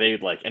corner, they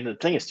and the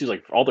thing is too,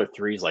 like all their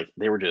threes, like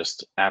they were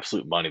just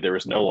absolute money. There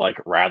was no like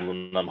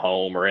rattling them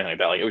home or anything like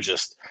that. Like it was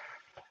just,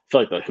 I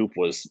feel like the hoop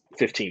was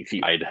 15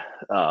 feet wide.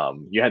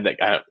 You had that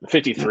guy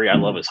 53. I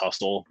love his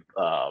hustle.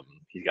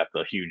 He's got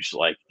the huge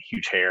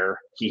hair.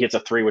 He hits a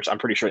three, which I'm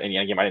pretty sure in the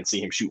end game I didn't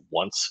see him shoot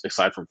once,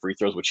 aside from free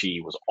throws, which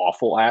he was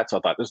awful at. So I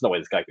thought there's no way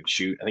this guy could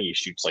shoot. I think he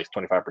shoots like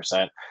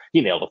 25%.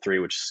 He nailed a three,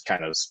 which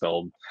kind of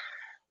spelled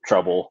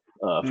trouble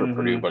for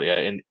Purdue. But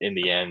yeah, in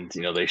the end,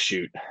 they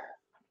shoot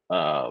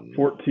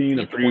 14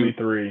 of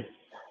 23.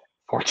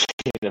 14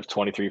 of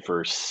 23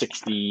 for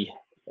 60.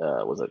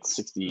 Was that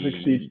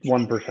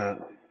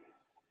 61%?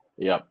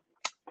 Yep.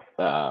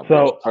 So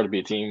it's hard to be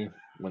a team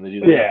when they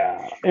do that.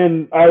 Yeah,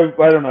 and I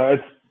don't know.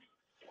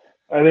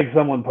 I think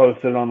someone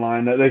posted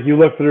online that you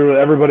look through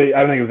everybody.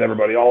 I think it was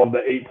everybody. All of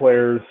the 8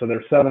 players. So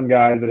there's 7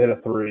 guys that hit a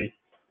three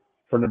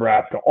for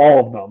Nebraska. All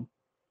of them.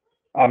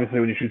 Obviously,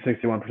 when you shoot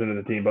 61% of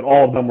the team, but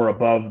all of them were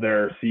above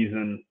their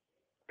season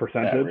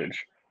percentage.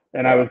 Average.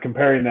 And I was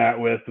comparing that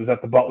was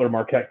at the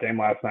Butler-Marquette game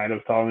last night. I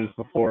was telling you this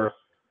before.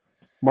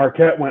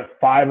 Marquette went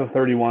 5 of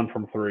 31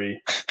 from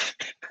 3,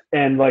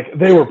 and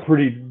they were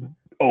pretty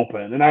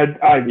open. And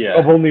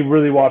I've only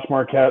really watched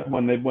Marquette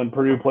when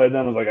Purdue played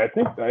them. I was like, I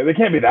think they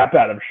can't be that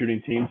bad of a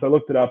shooting team. So I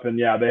looked it up, and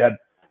they had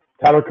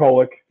Tyler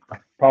Kolek,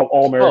 probably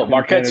All-American. Oh,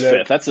 Marquette's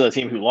candidate. 5th. That's the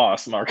team who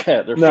lost.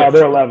 Marquette. They're 5th. No,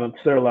 they're 11th.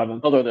 They're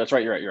 11th. Oh, that's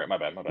right. You're right. My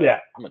bad. Yeah,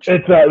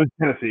 it was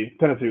Tennessee.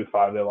 Tennessee was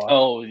 5. They lost.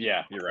 Oh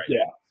yeah, you're right.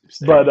 Yeah,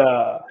 but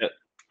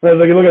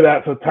so you look at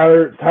that. So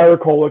Tyler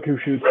Kolek, who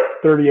shoots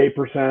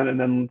 38%, and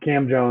then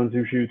Cam Jones,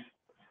 who shoots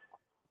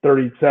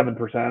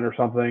 37% or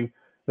something.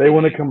 They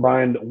won a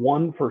combined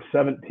 1 for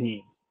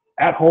 17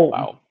 at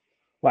home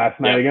last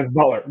night against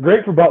Butler.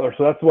 Great for Butler.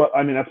 So that's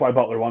why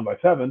Butler won by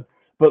 7.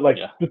 But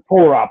just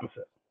polar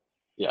opposite.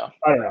 Yeah.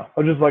 I don't know.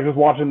 I was just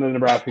watching the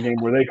Nebraska game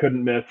where they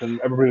couldn't miss, and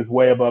everybody was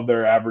way above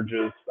their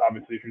averages.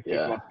 Obviously, shoots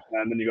 61%.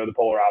 Then you go the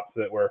polar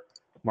opposite where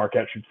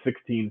Marquette shoots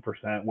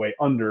 16%, way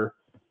under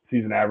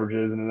season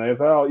averages, and then they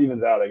say,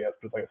 evens out, I guess.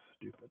 But it's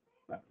stupid.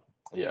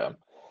 Yeah,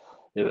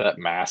 that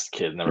masked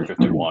kid, number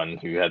 51,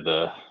 who had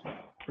the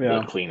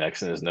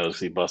Kleenex in his nose.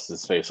 He busted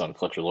his face on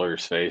Fletcher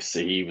Lawyer's face. So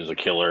he was a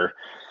killer.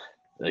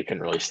 They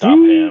couldn't really stop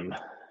him.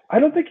 I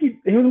don't think he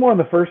was more in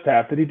the first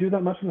half. Did he do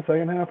that much in the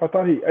second half?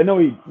 I know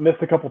he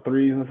missed a couple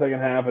threes in the second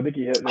half. I think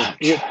he hit 2. I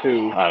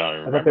don't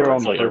remember. I thought they were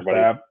on the first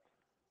half. I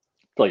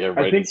feel like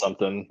everybody did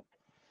something.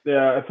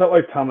 Yeah, it felt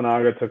like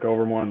Tominaga took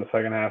over more in the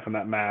second half, and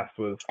that mask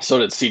was. So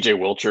did C.J.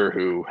 Wilcher,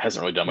 who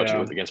hasn't really done much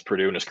against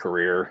Purdue in his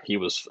career. He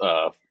was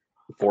 4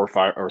 or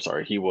 5. Or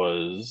sorry, he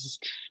was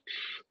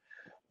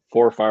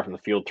 4 or 5 from the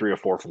field, 3 or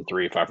 4 from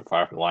 3, 5 or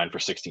 5 from the line for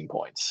 16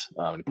 points.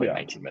 He played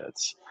 19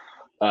 minutes.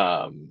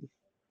 It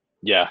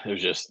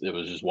was just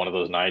one of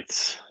those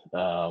nights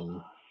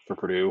for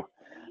Purdue.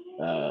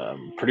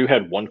 Purdue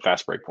had 1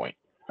 fast break point.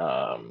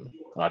 I'm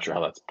not sure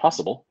how that's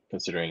possible,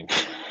 considering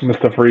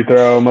missed a free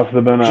throw. Must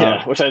have been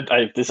which I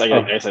guess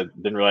I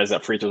didn't realize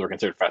that free throws were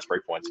considered fast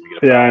break points. If you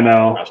get I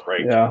know. Fast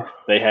break. Yeah,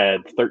 they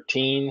had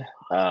 13.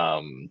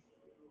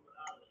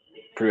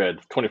 Purdue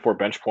had 24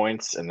 bench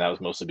points, and that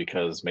was mostly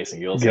because Mason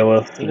Gillis.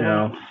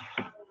 Yeah.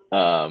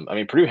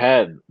 Purdue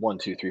had 1,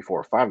 2, 3,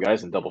 4, 5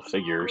 guys in double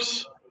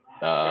figures.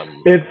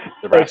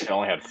 Nebraska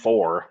only had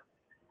 4.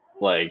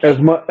 As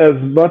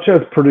much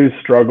as Purdue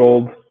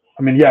struggled.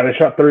 They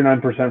shot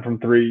 39% from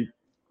 3.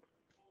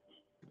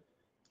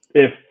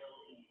 If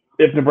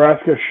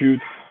Nebraska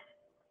shoots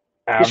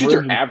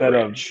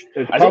average,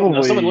 I think someone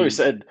literally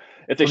said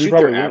if they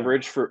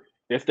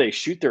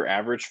shoot their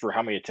average for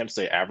how many attempts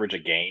they average a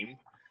game,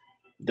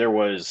 that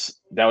would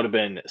have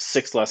been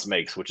 6 less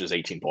makes, which is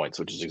 18 points,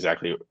 which is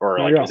exactly, or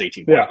it was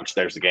 18 points, which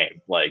there's the game.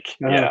 It's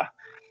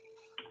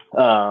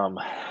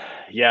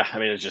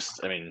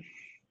just,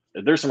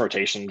 there's some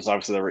rotations.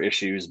 Obviously, there were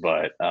issues,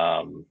 but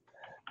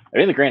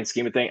the grand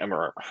scheme of things, I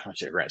don't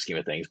say grand scheme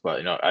of things, but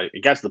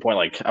it got to the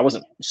point I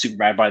wasn't super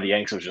mad by the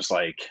end. So it was just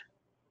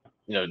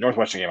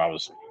Northwestern game, I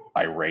was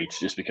irate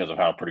just because of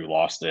how Purdue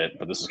lost it.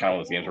 But this is kind of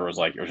one of those games where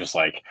it was just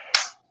like,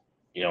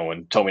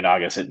 when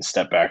Tominaga's hitting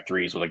step back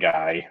threes with a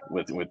guy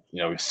with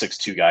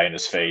 6'2" guy in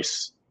his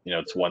face,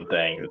 it's one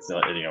thing. It's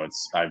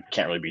I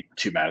can't really be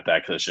too mad at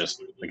that because it's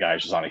just the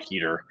guy's just on a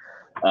heater.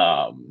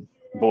 But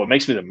what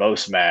makes me the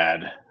most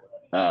mad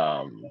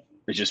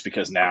is just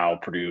because now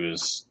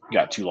Purdue's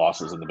got 2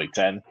 losses in the Big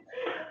Ten.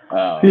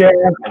 And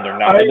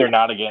they're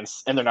not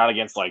against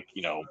like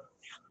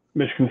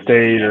Michigan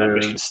State or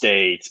Michigan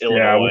State,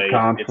 Illinois,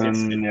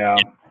 Wisconsin.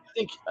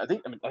 I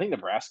think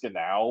Nebraska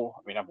now.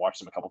 I mean, I've watched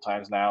them a couple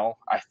times now.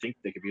 I think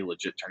they could be a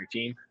legit tourney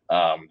team.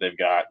 They've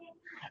got.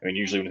 I mean,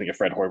 usually when you think of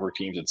Fred Hoiberg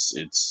teams,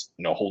 it's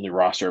a whole new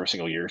roster every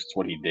single year. It's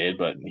what he did,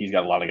 but he's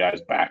got a lot of guys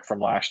back from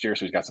last year,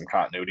 so he's got some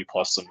continuity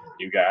plus some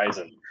new guys,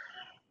 and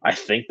I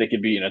think they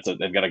could be.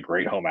 They've got a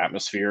great home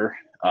atmosphere.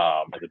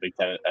 And the Big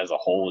Ten as a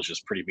whole is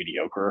just pretty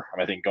mediocre.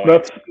 I think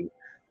that's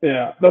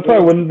why I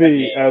wouldn't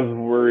be as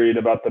worried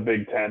about the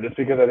Big Ten, just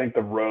because I think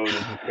the road is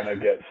just going to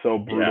get so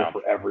brutal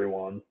for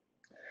everyone.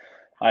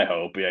 I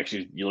hope.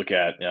 You look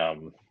at,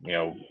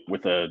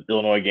 with the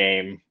Illinois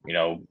game,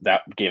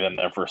 that gave them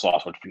their first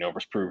loss, which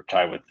was proved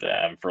tied with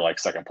them for like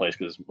second place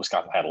because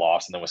Wisconsin had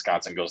lost, and then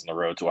Wisconsin goes on the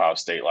road to Ohio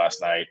State last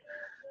night,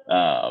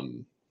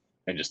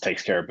 and just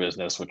takes care of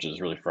business, which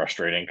is really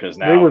frustrating because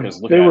now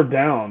they were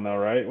down though,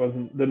 right?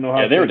 Didn't know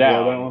how. Yeah, they were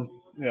down. That one.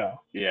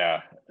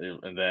 Yeah,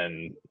 and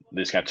then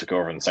they just kind of took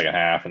over in the second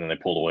half, and then they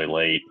pulled away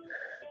late.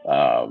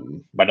 But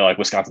I know like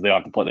Wisconsin, they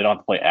don't have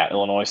to play at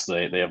Illinois, so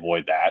they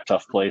avoid that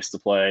tough place to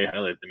play. I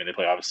know they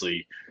play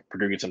obviously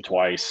Purdue gets them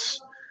twice.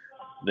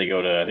 They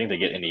go to, I think they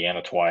get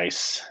Indiana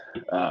twice.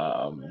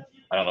 I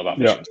don't know about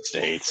Michigan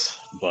State,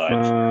 but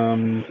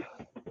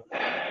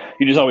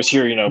you just always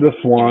hear this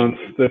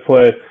one they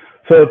play.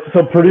 So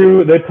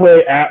Purdue, they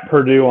play at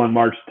Purdue on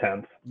March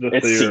 10th.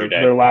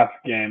 Their last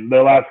game of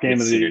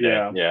the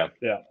year. Yeah.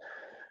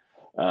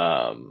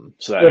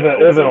 So that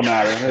if it'll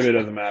matter, maybe it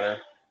doesn't matter.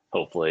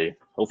 Hopefully,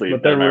 but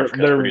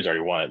Purdue's already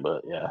won it.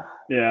 But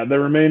the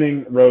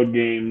remaining road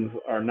games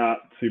are not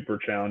super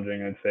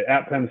challenging. I'd say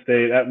at Penn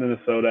State, at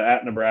Minnesota,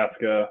 at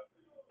Nebraska,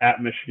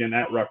 at Michigan,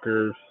 at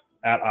Rutgers,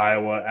 at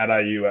Iowa, at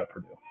IU, at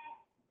Purdue.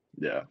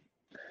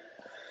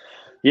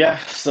 Yeah.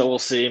 So we'll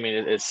see. I mean,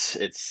 it's.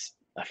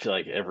 I feel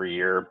like every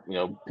year,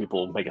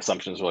 people make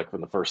assumptions like from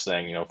the first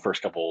thing,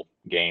 first couple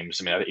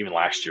games. I mean, even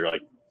last year,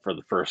 like for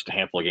the first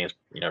handful of games,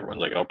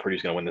 everyone's like, "Oh,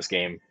 Purdue's going to win this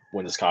game,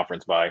 win this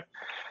conference by."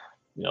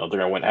 They're going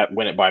to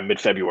win it by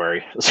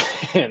mid-February,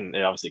 and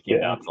it obviously came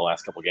down to the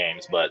last couple of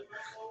games. But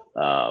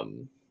I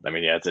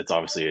mean, it's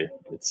obviously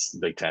it's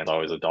Big Ten. It's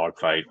always a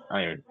dogfight.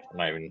 I'm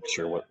not even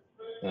sure what.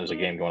 There's a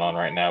game going on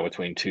right now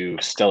between 2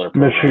 stellar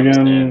programs.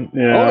 Michigan,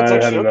 it's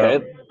actually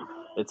okay.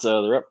 It's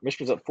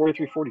Michigan's up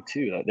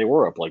 43-42. They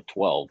were up like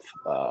 12.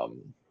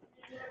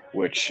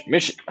 Which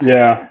Michigan?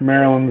 Yeah,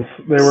 Maryland's.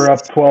 They were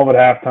up 12 at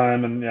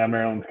halftime, and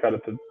Maryland's cut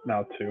it to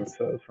now 2.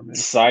 So for me.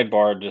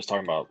 Sidebar, just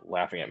talking about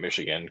laughing at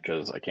Michigan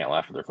because I can't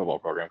laugh at their football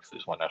program because they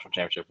just won national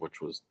championship,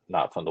 which was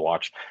not fun to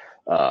watch.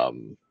 But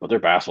their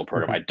basketball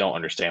program, I don't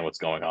understand what's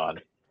going on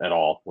at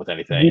all with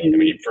anything. I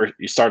mean,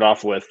 you start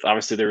off with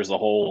obviously there was the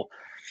whole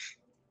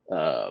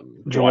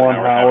Juwan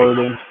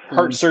Howard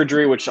heart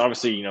surgery, which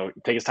obviously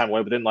take his time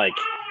away, but then like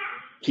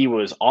he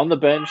was on the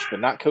bench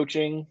but not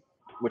coaching.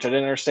 Which I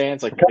didn't understand.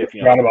 It's like if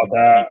forgot about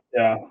that.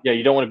 Yeah,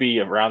 you don't want to be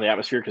around the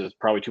atmosphere because it's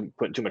probably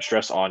putting too much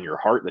stress on your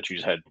heart that you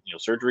just had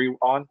surgery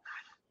on.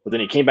 But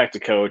then he came back to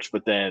coach.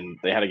 But then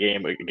they had a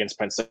game against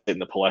Penn State in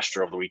the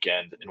Palestra over the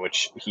weekend in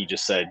which he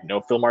just said,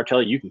 Phil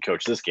Martelli, you can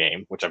coach this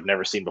game, which I've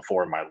never seen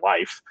before in my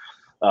life.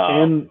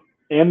 And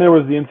there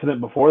was the incident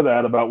before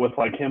that about with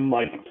like him,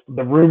 like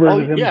the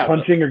rumors of him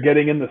punching or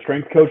getting in the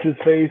strength coach's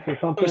face or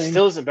something. He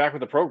still isn't back with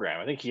the program.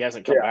 I think he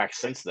hasn't come back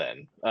since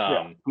then.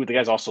 Who the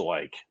guy's also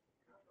like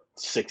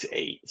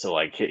 6'8", so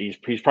like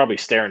he's probably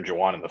staring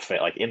Juwan in the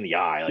face, like in the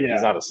eye. Like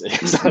he's not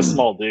a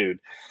small dude.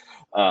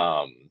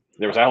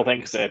 There was that whole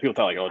thing because people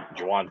thought like, oh,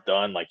 Juwan's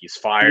done, like he's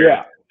fired. Yeah.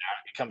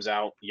 It comes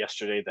out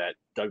yesterday that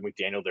Doug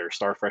McDaniel, their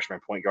star freshman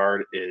point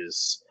guard,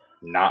 is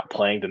not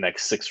playing the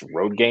next 6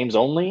 road games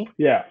only.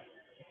 Yeah,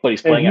 but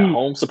he's playing at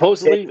home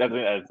supposedly.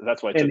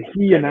 That's why. And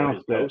he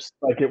announced it.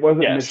 Like it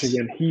wasn't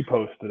Michigan. He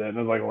posted it, and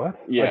I was like, what?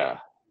 Yeah.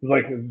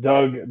 Like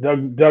Doug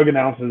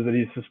announces that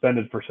he's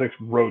suspended for 6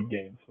 road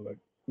games. So like.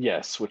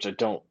 Yes, which I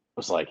don't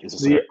was like. Is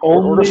this the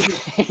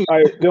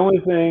only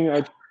thing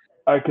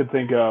I could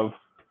think of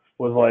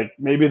was like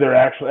maybe they're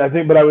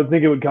actually. But I would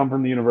think it would come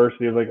from the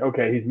university of like,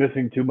 okay, he's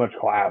missing too much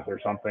class or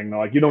something.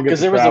 Like you don't get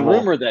because there was a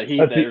rumor that he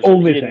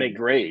didn't make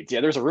grades.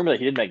 Yeah, there's a rumor that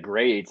he didn't make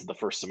grades the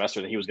first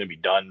semester that he was going to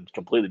be done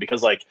completely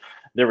because like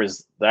there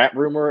was that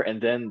rumor and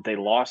then they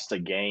lost a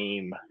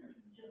game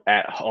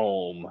at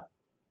home.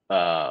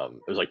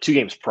 It was like 2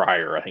 games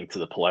prior, I think, to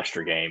the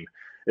Palestra game.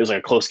 It was like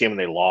a close game and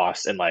they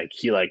lost, and like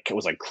he like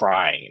was like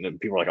crying, and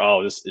people were like,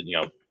 "Oh, this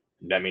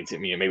that means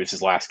maybe it's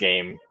his last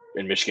game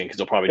in Michigan because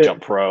he'll probably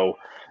jump pro."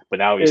 But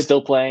now he's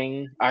still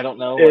playing. I don't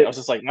know. I was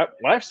just like,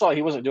 when I saw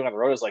he wasn't doing it on the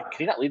road, I was like, can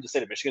he not leave the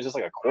state of Michigan? Is this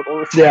like a court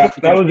order? Yeah,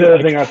 that was the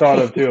other thing I thought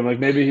of too. I'm like,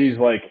 maybe he's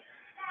like,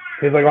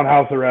 He's like on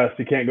house arrest.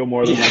 He can't go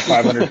more than like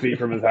 500 feet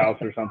from his house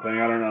or something.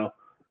 I don't know.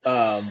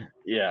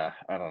 Yeah,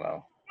 I don't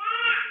know.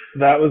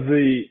 That was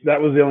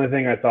the only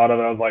thing I thought of.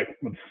 I was like,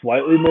 would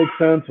slightly make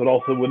sense, but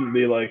also wouldn't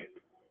be like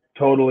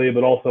totally.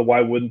 But also,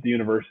 why wouldn't the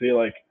university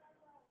like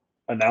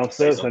announce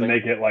this and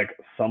make it like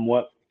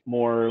somewhat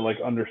more like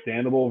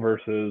understandable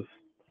versus,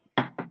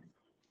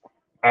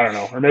 I don't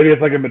know, or maybe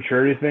it's like a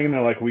maturity thing. And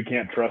they're like, we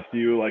can't trust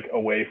you like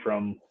away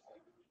from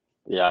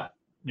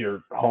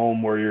your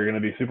home where you're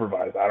going to be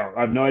supervised. I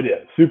have no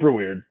idea. Super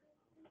weird.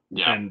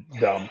 Yeah. And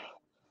dumb.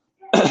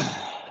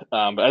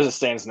 But as it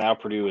stands now,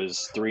 Purdue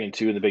is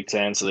 3-2 in the Big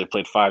Ten, so they've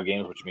played 5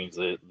 games, which means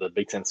the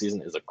Big Ten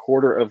season is a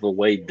quarter of the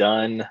way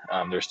done.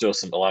 There's still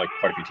quite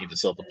a few teams that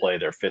still have to play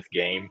their 5th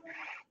game.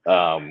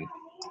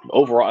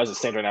 Overall, as it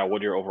stands right now,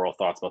 what are your overall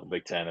thoughts about the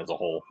Big Ten as a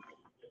whole?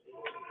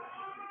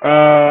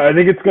 I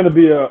think it's going to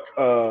be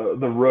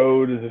the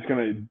road is just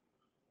going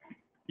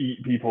to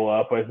eat people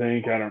up. I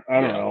think I don't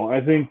know. I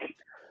think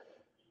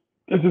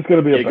it's just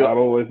going to be a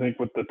battle. I think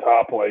with the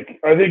top, like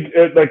I think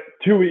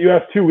you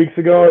asked 2 weeks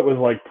ago, it was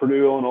like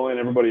Purdue, Illinois, and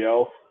everybody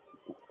else,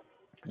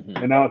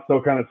 and now it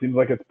still kind of seems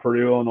like it's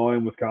Purdue, Illinois,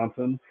 and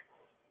Wisconsin.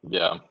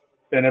 Yeah.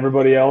 And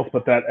everybody else,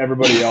 but that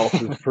everybody else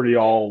is pretty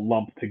all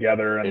lumped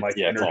together and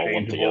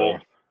interchangeable.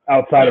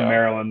 Outside of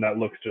Maryland, that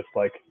looks just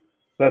like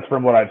that's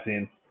from what I've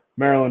seen.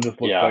 Maryland just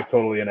looks like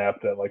totally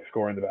inept at like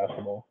scoring the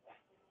basketball.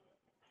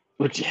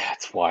 Which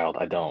it's wild.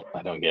 I don't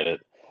get it.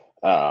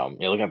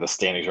 You're looking at the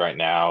standings right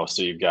now.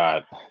 So you've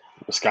got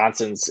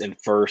Wisconsin's in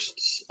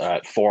first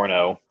at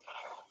 4-0.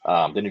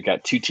 Then you've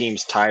got 2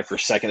 teams tied for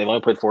second. They've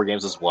only played 4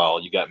 games as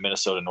well. You got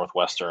Minnesota and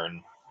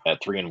Northwestern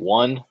at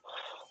 3-1.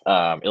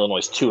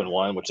 Illinois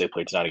 2-1, which they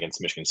played tonight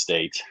against Michigan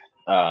State.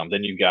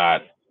 Then you've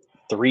got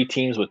 3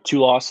 teams with 2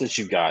 losses.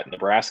 You've got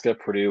Nebraska,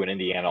 Purdue, and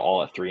Indiana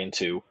all at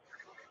 3-2.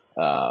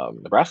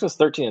 Nebraska's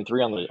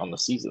 13-3 on the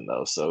season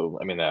though, so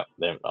I mean that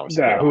they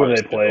obviously who have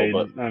they played?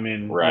 But, I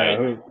mean,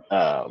 right.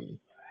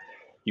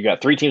 You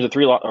got 3 teams with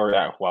 3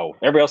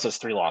 everybody else has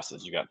 3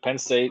 losses. You got Penn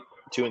State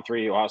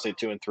 2-3, Ohio State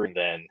 2-3, and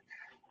then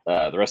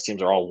the rest of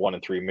teams are all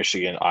 1-3.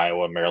 Michigan,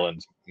 Iowa,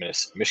 Maryland,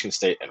 Michigan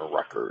State, and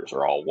Rutgers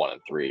are all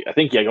 1-3. I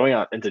think going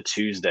on into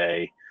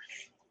Tuesday,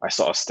 I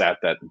saw a stat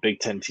that Big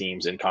Ten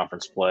teams in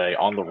conference play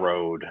on the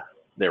road,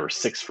 they were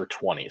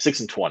 6-20.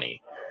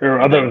 I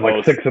thought it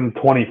was like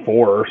 6-24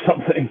 or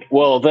something.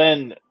 Well,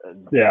 then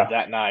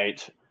that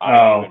night,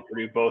 Iowa and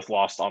Purdue both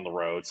lost on the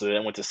road, so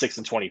then went to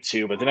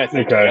 6-22. But then I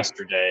think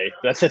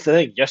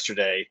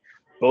yesterday,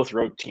 both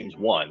road teams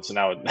won, so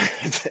now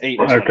it's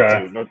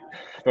 8-22.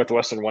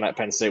 Northwestern won at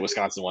Penn State,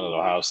 Wisconsin won at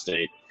Ohio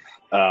State.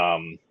 Do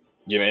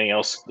you have anything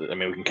else? I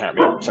mean, we can kind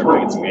of start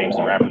picking some games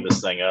and wrapping this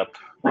thing up.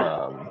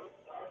 Sure.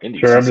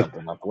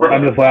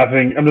 I'm just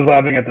laughing. I'm just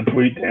laughing at the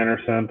tweet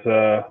Tanner sent.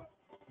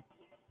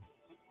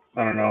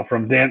 I don't know,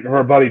 from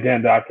our buddy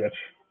Dan Dockich.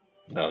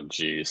 Oh,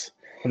 jeez.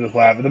 I'm just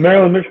laughing. The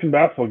Maryland-Michigan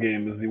basketball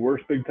game is the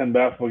worst Big Ten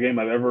basketball game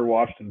I've ever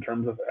watched in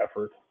terms of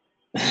effort.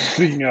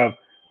 Speaking of,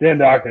 Dan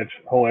Dockich,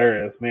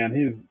 hilarious. Man,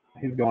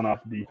 he's going off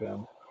the deep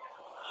end.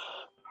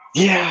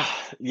 Yeah.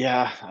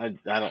 I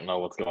don't know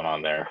what's going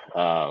on there.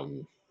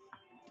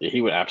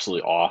 He went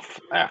absolutely off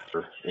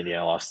after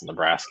Indiana lost to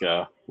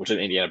Nebraska, which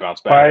Indiana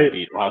bounced back and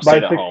beat Ohio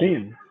State at 16.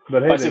 Home.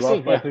 But hey, they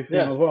lost by 16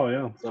 as well,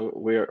 yeah. So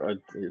we're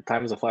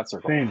time is a flat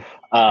circle. Same.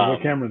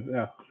 Cameron's,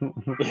 yeah.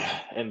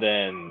 And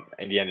then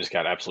Indiana just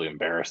got absolutely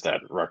embarrassed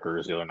at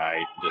Rutgers the other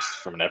night, just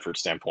from an effort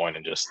standpoint,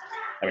 and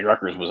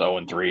Rutgers was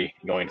 0-3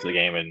 going into the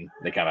game, and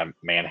they kind of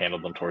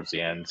manhandled them towards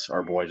the end.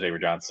 Our boy Xavier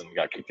Johnson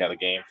got kicked out of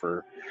the game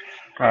for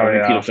a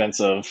repeat offense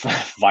of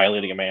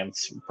violating a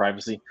man's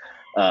privacy.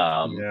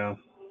 Any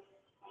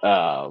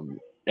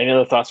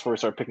other thoughts before we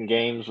start picking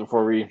games?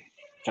 Before we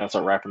kind of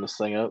start wrapping this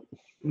thing up?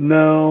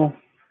 No.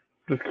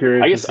 Just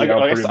curious. I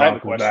guess I have a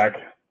question. Back.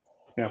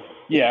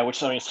 Yeah,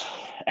 which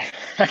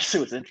actually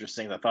what's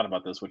interesting, I thought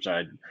about this, which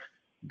I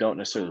don't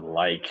necessarily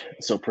like.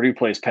 So Purdue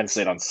plays Penn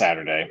State on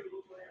Saturday,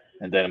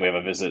 and then we have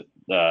a visit.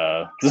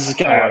 This is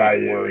kind of where I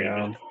get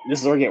worried. This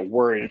is where I get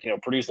worried.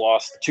 Purdue's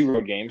lost 2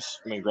 road games.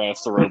 I mean, granted,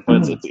 it's the road,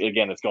 but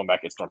it's going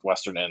back. It's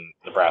Northwestern and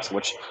Nebraska,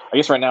 which I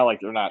guess right now,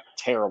 they're not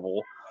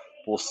terrible.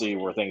 We'll see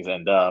where things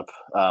end up.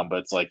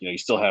 But it's you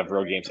still have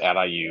road games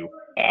at IU,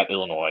 at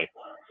Illinois,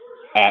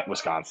 at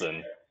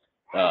Wisconsin.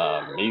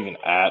 Even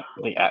at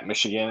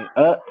Michigan.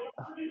 I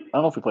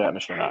don't know if we play at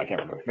Michigan or not. I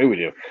can't remember. Maybe we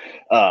do.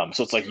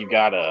 So it's you've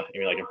got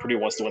if Purdue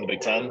wants to win the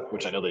Big Ten,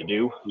 which I know they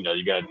do.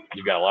 You've got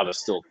a lot of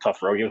still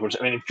tough road games. Which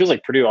it feels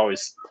like Purdue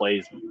always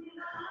plays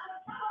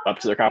up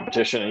to their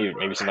competition, and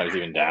maybe sometimes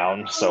even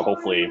down. So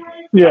hopefully,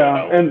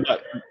 and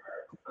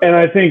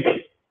I think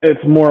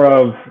it's more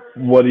of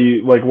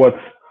what's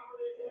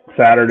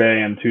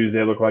Saturday and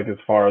Tuesday look like as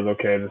far as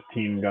this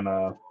team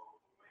gonna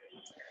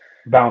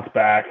bounce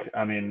back.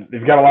 I mean,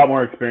 they've got a lot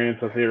more experience,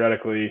 so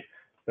theoretically,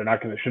 they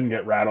shouldn't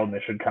get rattled, and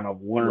they should kind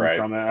of learn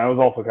from it. I was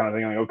also kind of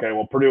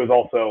thinking, Purdue is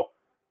also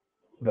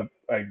the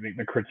I think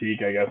the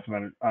critique, I guess,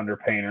 under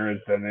Painter is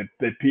then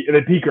they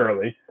peak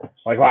early,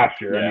 like last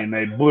year. Yeah. I mean,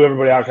 they blew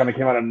everybody out, kind of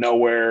came out of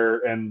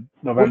nowhere in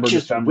November, Which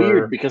is December.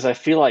 weird because I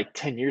feel like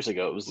 10 years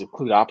ago it was the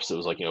complete opposite. It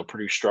was like,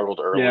 Purdue struggled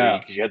early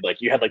because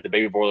you had like the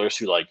baby boilers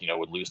who like,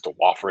 would lose to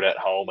Wofford at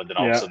home, and then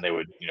all of a sudden they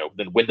would,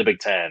 then win the Big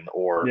Ten,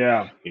 or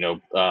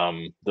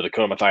the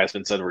Dakota Matthias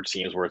Vince Edwards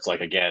teams where it's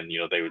like, again,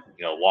 they would,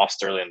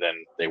 lost early and then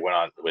they went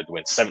on would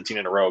win 17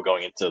 in a row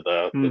going into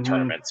the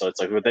tournament. So it's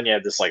like, but then you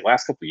had this like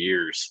last couple of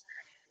years,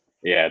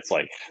 it's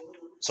like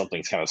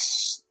something's kind of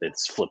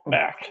it's flipped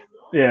back.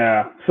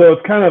 Yeah. So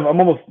it's kind of, I'm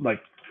almost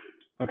like,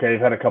 okay,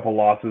 you've had a couple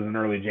losses in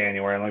early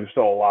January, and like there's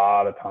still a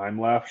lot of time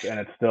left, and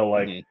it's still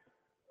like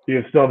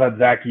you still have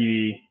Zach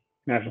Edey,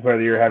 National Player of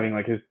the Year, having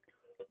like his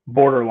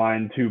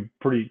borderline two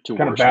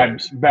kind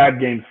of bad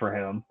games for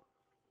him.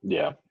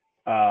 Yeah.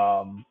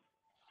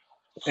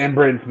 And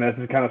Braden Smith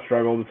has kind of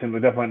struggled. It seems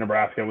like definitely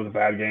Nebraska was a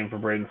bad game for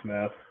Braden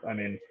Smith. I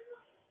mean,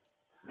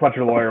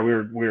 Fletcher Lawyer,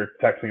 we were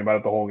texting about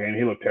it the whole game.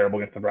 He looked terrible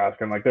against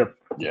Nebraska, and like they're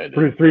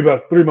Purdue's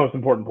three most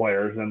important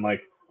players, and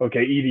like.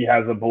 Okay, Edey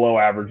has a below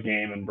average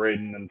game, and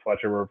Braden and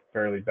Fletcher were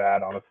fairly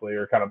bad, honestly,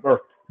 or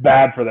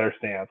bad for their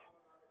stance.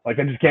 Like,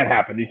 it just can't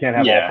happen. You can't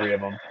have all three of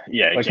them.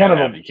 Yeah, like,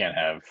 you can't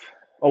have.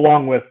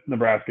 Along with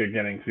Nebraska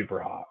getting super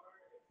hot.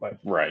 Like,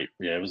 right.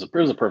 Yeah, it was a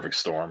perfect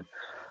storm.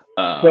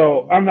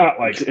 So I'm not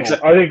like.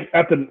 I think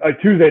at the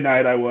Tuesday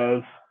night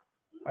I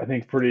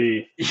think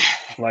pretty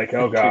like,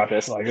 oh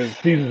gosh, like the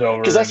season's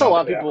over. Because that's a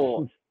lot of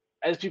people.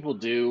 As people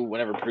do,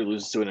 whenever Purdue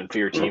loses to an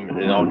inferior team,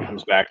 it all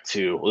comes back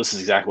to, well, this is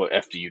exactly what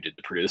FDU did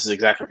to Purdue. This is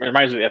exactly, it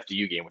reminds me of the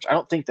FDU game, which I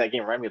don't think that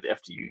game reminded me of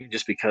the FDU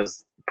just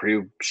because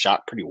Purdue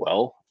shot pretty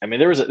well. I mean,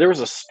 there was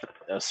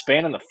a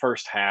span in the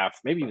first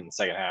half, maybe even the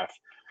second half,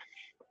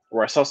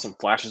 where I saw some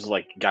flashes of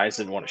like guys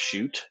didn't want to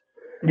shoot.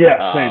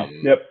 Yeah,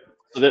 same. Yep.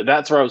 So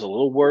that's where I was a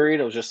little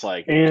worried. I was just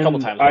like, a couple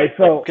times,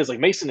 because like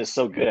Mason is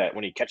so good at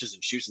when he catches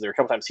and shoots, and there were a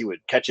couple times he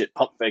would catch it,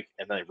 pump fake,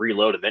 and then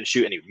reload and then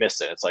shoot, and he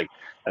missed it. It's like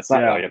that's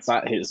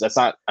not his. That's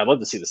not. I'd love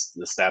to see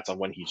the stats on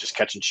when he just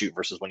catch and shoot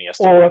versus when he has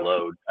to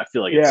reload. I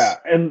feel like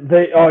and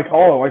they like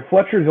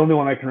Fletcher's the only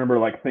one I can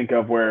remember think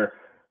of where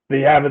they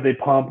have it, they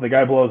pump, the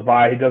guy blows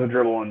by, he does a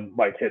dribble and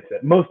like hits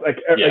it. Most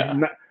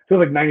feels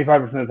like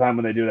 95% of the time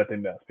when they do that they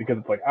miss because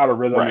it's like out of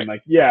rhythm and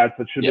like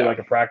it should be like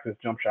a practice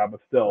jump shot, but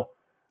still.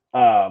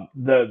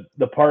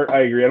 The part I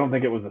agree. I don't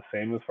think it was the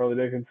same as Farley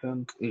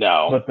Dickinson.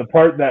 No, but the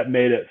part that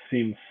made it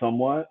seem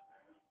somewhat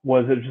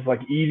was it just like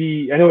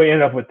Edey. I know he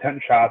ended up with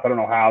 10 shots. I don't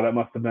know how. That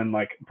must have been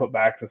like put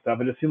backs and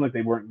stuff. It just seemed like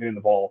they weren't getting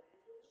the ball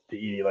to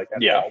Edey like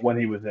that when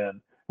he was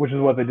in, which is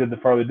what they did to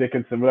Farley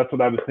Dickinson. But that's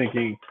what I was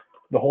thinking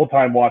the whole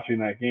time watching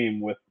that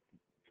game with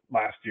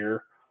last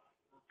year.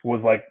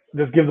 Was like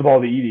just give the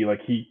ball to Edey.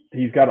 Like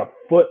he's got a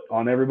foot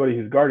on everybody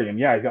who's guarding him.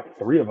 Yeah, he's got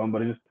 3 of them,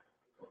 but he just.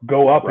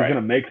 Go up, he's going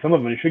to make some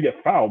of them. He should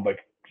get fouled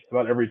like just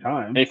about every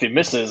time. And if he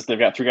misses, they've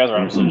got 3 guys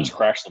around him, so just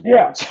crash the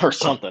boards or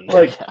something.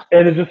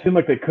 And it just seemed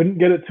like they couldn't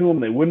get it to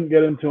him. They wouldn't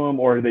get into him,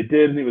 or they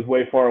did, and he was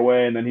way far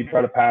away, and then he'd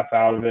try to pass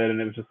out of it,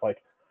 and it was just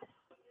like,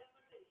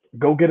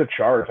 go get a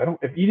charge.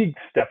 If Edey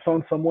steps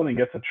on someone and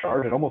gets a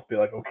charge, I'd almost be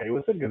like okay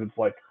with it because it's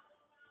like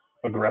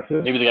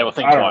aggressive. Maybe the guy will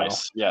think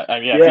twice. Yeah, I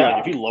mean, I feel like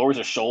if he lowers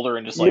his shoulder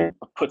and just like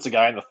puts a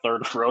guy in the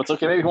 3rd row, it's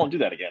okay. Maybe he won't do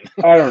that again.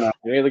 I don't know.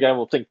 Maybe the guy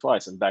will think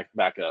twice and back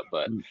up.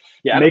 But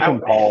yeah, make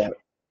him call it.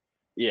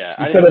 Yeah,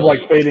 instead of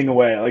like fading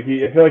away. Like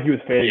I feel like he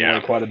was fading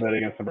away quite a bit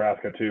against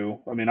Nebraska too.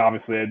 I mean,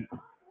 obviously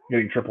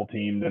getting triple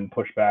teamed and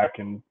pushed back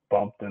and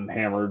bumped and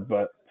hammered,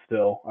 but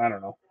still, I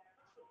don't know.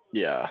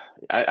 Yeah,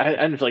 I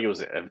didn't feel like it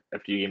was a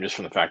FDU game just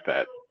from the fact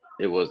that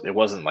it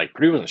wasn't like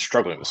Purdue wasn't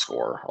struggling to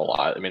score a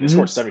lot. I mean, they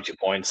scored 72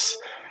 points.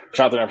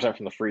 Shot 39%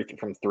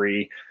 from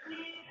 3.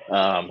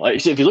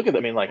 Like if you look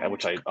at,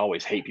 which I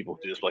always hate people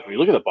who do this, but like when you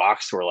look at the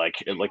box score, like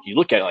you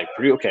look at like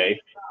Purdue, okay,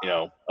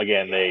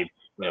 again they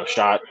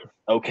shot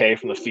okay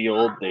from the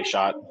field, they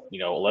shot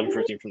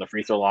 11-15 from the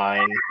free throw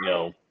line,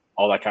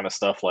 all that kind of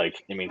stuff.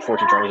 Like 14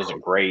 turnovers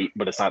isn't great,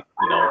 but it's not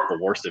the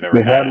worst they've ever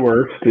had. They've had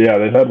worse. Yeah,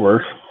 they've had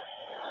worse.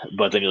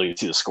 But then you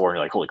see the score and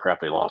you're like, holy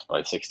crap, they lost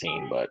by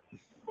 16. But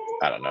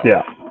I don't know.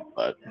 Yeah,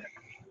 but.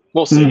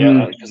 We'll see,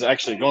 because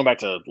actually going back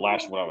to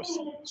what I was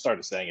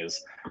started saying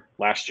is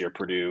last year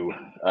Purdue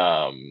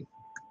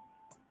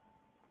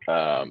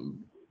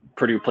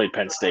played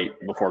Penn State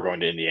before going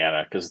to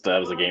Indiana because that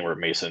was a game where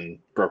Mason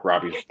broke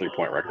Robbie's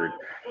 3-point record.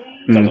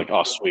 So I was like,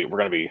 oh sweet, we're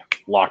going to be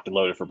locked and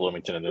loaded for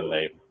Bloomington, and then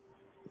they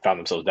found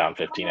themselves down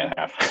 15 at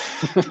half.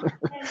 So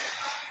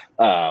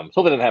that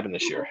didn't happen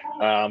this year.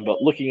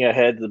 But looking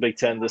ahead to the Big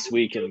Ten this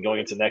week and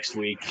going into next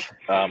week,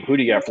 who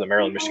do you got for the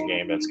Maryland-Michigan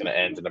game that's going to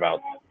end in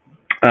about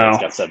it's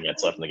got 7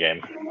 minutes left in the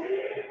game.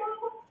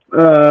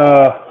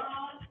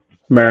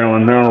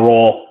 Maryland, they're on a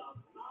roll.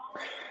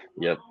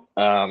 Yep.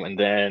 And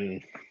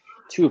then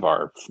 2 of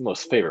our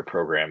most favorite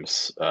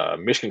programs,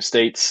 Michigan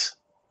State's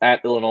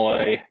at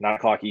Illinois,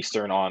 9:00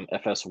 Eastern on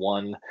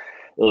FS1.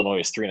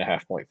 Illinois is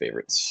 3.5-point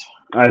favorites.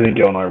 I think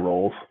Illinois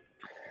rolls.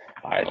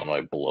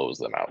 Illinois blows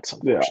them out,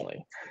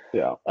 unfortunately.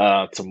 Yeah.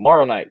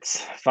 Tomorrow night,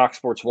 Fox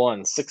Sports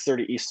 1,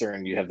 6:30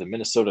 Eastern, you have the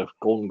Minnesota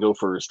Golden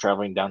Gophers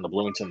traveling down to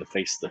Bloomington to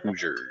face the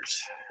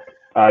Hoosiers.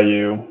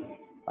 IU.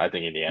 I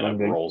think Indiana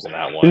rolls in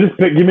that one. Just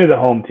give me the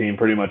home team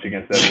pretty much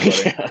against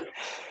everybody.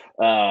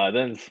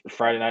 Then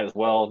Friday night as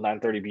well,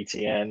 9:30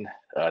 BTN,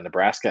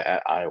 Nebraska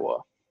at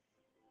Iowa.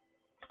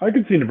 I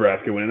could see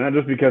Nebraska winning that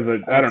just because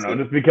I don't know,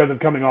 just because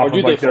of coming off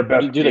of their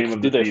best game of the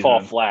season. Do they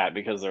fall flat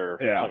because they're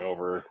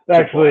hungover?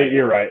 Actually,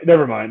 you're right.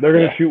 Never mind. They're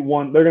going to shoot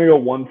one. They're going to go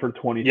 1 for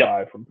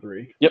 25 from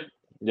 3. Yep.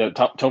 Yeah.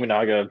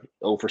 Tominaga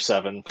 0 for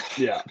 7.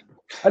 Yeah.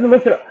 I know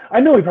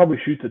he probably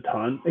shoots a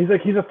ton. He's a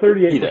 38%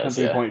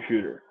 3-point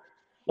shooter.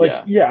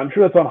 I'm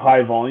sure that's on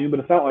high volume,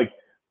 but it's not like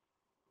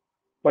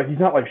he's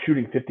not like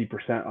shooting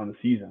 50% on the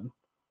season.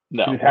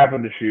 No. He just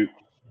happened to shoot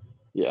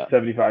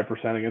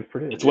 75% against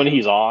Purdue. It's when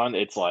he's on,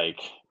 it's like,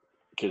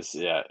 because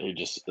he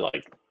just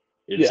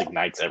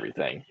ignites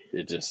everything.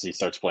 He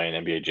starts playing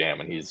NBA Jam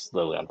and he's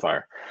literally on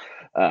fire.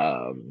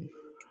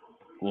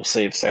 We'll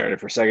save Saturday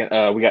for a second.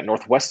 We got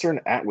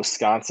Northwestern at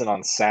Wisconsin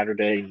on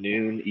Saturday,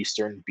 noon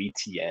Eastern,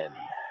 BTN.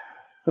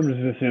 I'm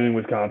just assuming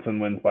Wisconsin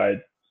wins by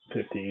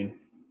 15.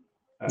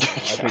 I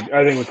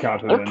think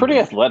Wisconsin. They're pretty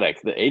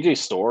athletic. The AJ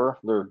Storr,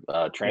 their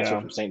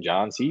transfer from St.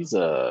 John's, he's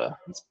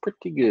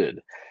pretty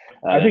good.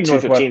 I think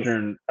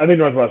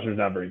Northwestern's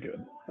not very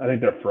good. I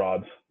think they're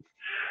frauds.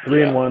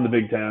 3-1 in the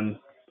Big Ten.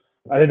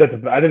 I think that's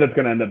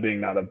going to end up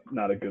being not a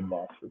good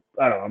loss.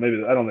 I don't know.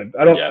 Maybe I don't.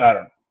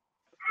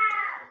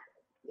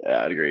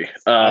 Yeah, I'd agree.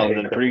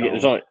 Then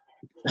there's only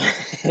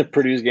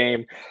Purdue's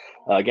game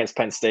against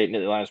Penn State. The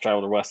Lions travel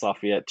to West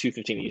Lafayette,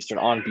 2:15 Eastern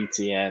on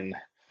BTN.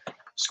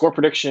 Score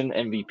prediction: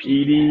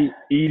 MVP.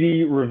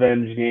 Edey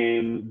revenge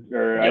game.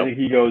 I think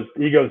he goes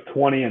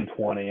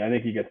 20-20. I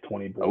think he gets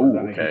 20 boards.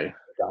 Oh, okay.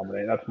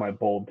 Dominate. That's my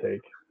bold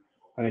take.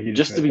 I think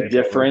just to be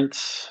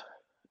different,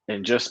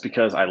 and just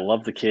because I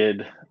love the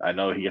kid, I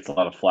know he gets a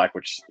lot of flack,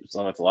 which a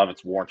lot of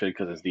it's warranted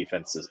because his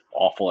defense is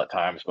awful at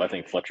times. But I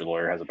think Fletcher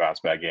Lawyer has a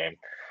bounce back game.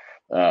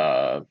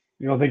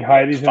 You don't think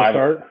Heidi's gonna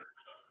start?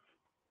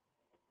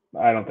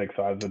 I don't think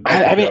so.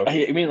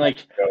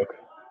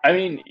 I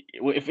mean,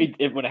 if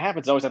when it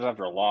happens, it always happens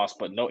after a loss.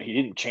 But no, he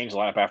didn't change the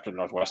lineup after the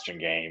Northwestern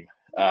game.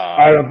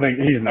 I don't think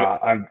he's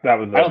not. I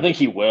don't think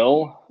he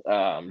will.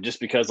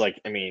 Just because,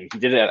 he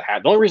did it at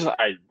half. The only reason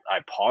I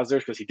paused there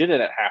is because he did it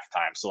at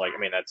halftime. So,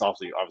 that's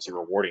obviously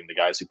rewarding the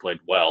guys who played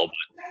well. But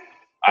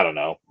I don't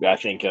know. I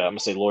think I'm gonna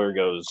say Lawyer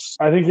goes.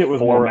 I think it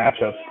was more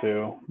matchups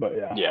too. But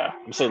yeah. Yeah,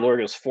 I'm gonna say Lawyer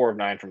goes 4 of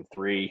 9 from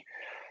 3.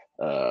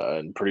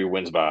 And Purdue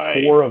wins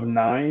by 4 of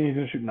 9. He's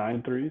gonna shoot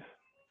 9 threes.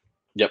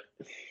 Yep.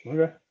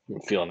 Okay.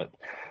 I'm feeling it.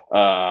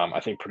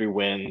 I think Purdue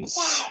wins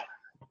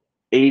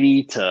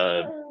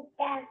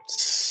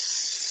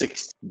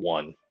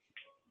 80-61.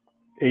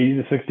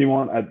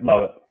 80-61. I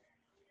love it.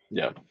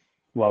 Yeah.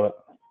 Love it.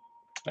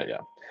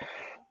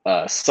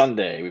 Yeah.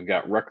 Sunday, we've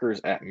got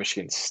Rutgers at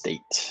Michigan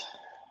State.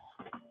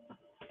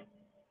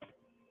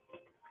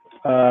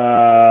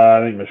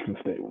 I think Michigan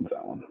State wins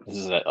that one. This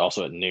is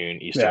also at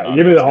noon Eastern. Yeah,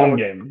 give me the home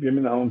game. Give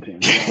me the home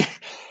team.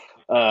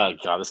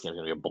 God, this game's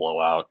going to be a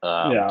blowout.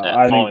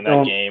 Following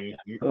that game,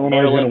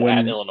 Maryland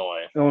at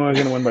Illinois. Illinois is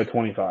going to win by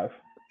 25,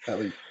 at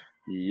least.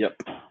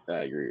 Yep, I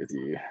agree with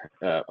you.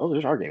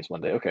 There's our games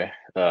Monday. Okay.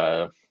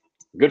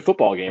 Good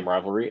football game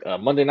rivalry.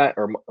 Monday night,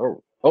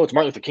 it's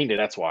Martin Luther King Day.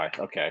 That's why.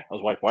 Okay. I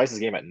was like, why is this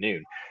game at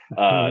noon?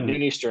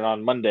 Noon Eastern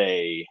on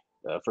Monday.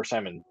 First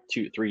time in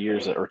 2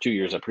 years that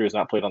Purdue has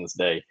not played on this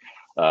day.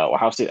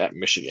 Ohio State at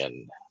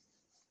Michigan.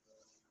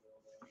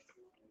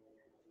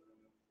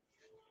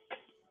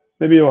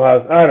 Maybe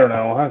Ohio. I don't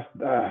know. I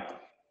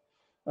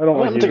don't.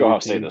 I'm gonna take Ohio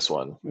State this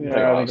one.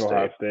 Yeah, I think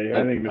Ohio State.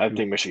 I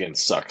think Michigan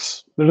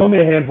sucks. There's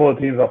only a handful of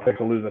teams I'll pick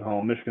to lose at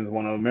home. Michigan's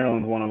one of them.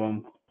 Maryland's one of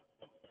them.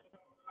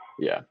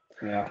 Yeah.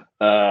 Yeah.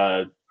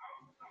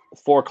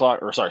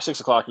 6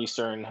 o'clock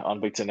Eastern on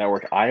Big Ten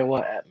Network.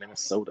 Iowa at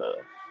Minnesota.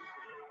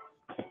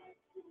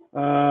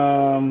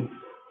 I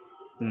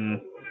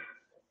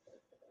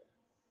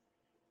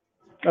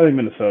think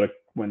Minnesota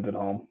wins at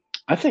home.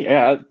 I think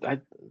I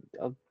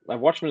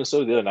watched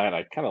Minnesota the other night.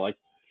 I kind of like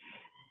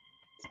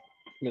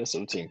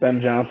Minnesota team. Ben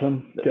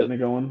Johnson getting it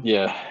going.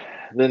 Yeah.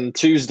 Then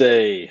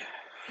Tuesday,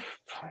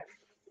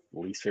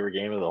 least favorite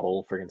game of the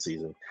whole freaking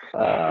season.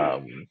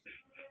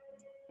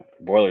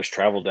 Boilers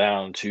travel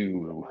down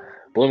to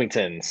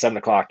Bloomington, 7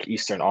 o'clock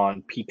Eastern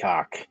on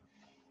Peacock.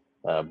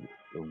 Will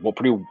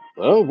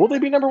they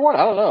be number one?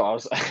 I don't know. I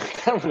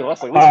don't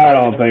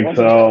think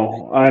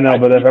so. I know,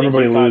 but if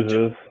everybody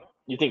loses,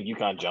 you think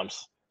UConn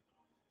jumps?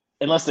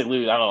 Unless they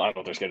lose, I don't know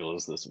if they're scared to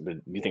lose this. But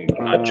you think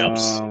UConn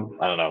jumps?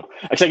 I don't know.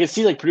 Actually, I can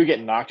see Purdue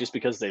getting knocked just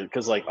because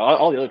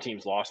all the other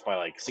teams lost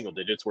by single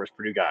digits, whereas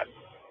Purdue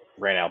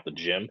ran out the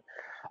gym.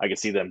 I could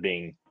see them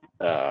being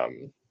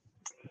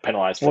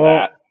penalized for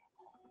that.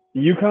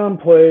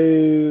 UConn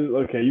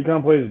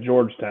plays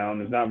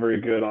Georgetown. Is not very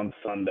good on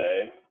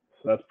Sunday.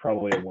 So that's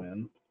probably a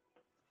win.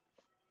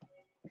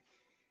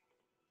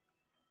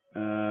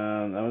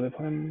 Are they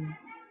playing?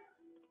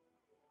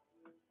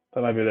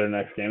 That might be their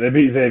next game. They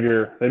beat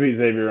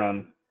Xavier.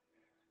 On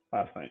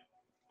last night.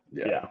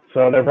 Yeah.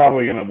 So they're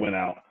probably going to win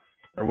out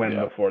or win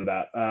before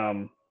that.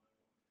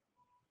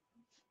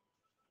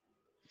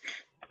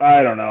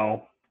 I don't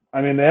know.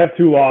 I mean, they have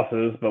 2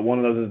 losses, but one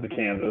of those is to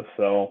Kansas.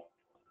 So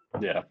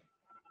yeah.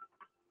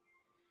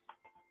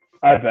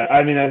 I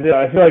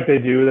feel like they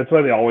do. That's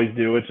why they always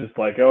do. It's just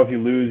like, if you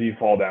lose, you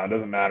fall down. It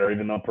doesn't matter,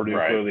 even though Purdue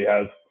clearly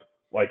has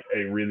like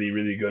a really,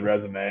 really good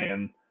resume.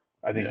 And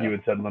I think you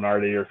had said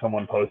Lenardi or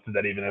someone posted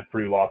that even if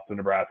Purdue lost to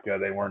Nebraska,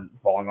 they weren't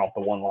falling off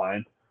the one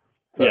line.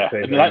 So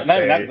not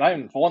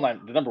even one line,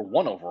 the number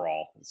 1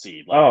 overall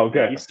seed. Like,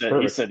 okay. He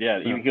said,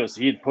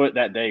 he'd put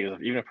that day,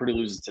 even if Purdue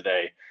loses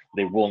today,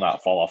 they will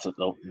not fall off the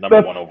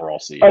number 1 overall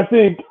seed. I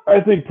think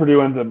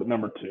Purdue ends up at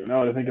number 2.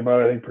 Now that I think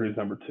about it, I think Purdue's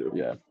number 2.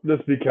 Yeah.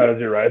 Just because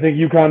you're right. I think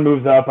UConn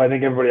moves up. I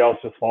think everybody else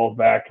just falls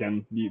back,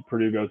 and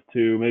Purdue goes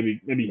 2. Maybe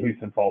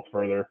Houston falls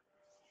further.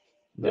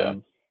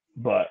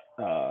 But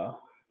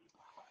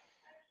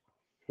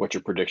what's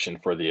your prediction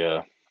for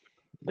the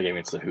game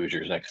against the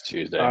Hoosiers next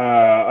Tuesday?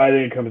 I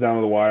think it comes down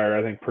to the wire.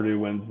 I think Purdue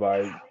wins by.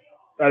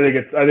 I think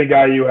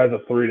IU has a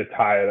 3 to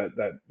tie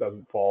that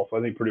doesn't fall. So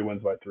I think Purdue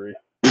wins by 3.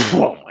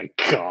 Oh my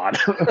God!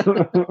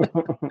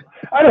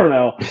 I don't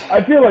know.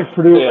 I feel like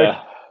Purdue.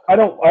 Yeah. I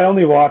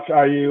only watch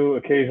IU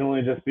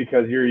occasionally just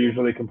because you're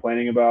usually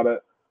complaining about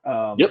it.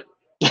 Yep.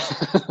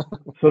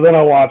 So then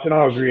I'll watch and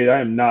I'll agree.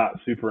 I am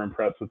not super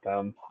impressed with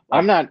them.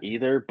 I'm not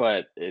either,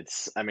 but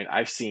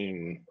I've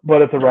seen.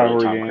 But it's a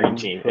rivalry game.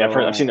 Team. So,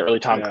 I've seen the early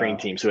Tom Crean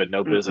teams who had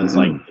no business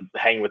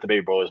hanging with the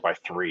Baby Boilers by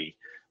 3.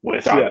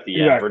 With at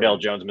the end, Verdell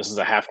Jones misses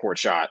a half-court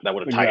shot that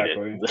would have tied it.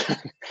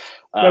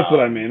 That's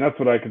what I mean. That's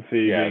what I could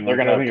see. Yeah, they're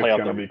going to play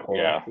out be close.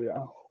 Yeah.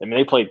 I mean,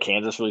 they played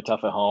Kansas really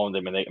tough at home.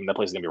 That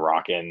place is going to be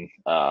rocking.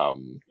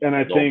 And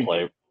I think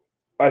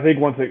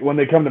when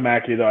they come to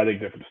Mackey, though, I think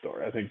different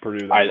story. I think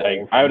Purdue.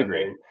 I would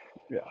agree.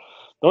 Yeah.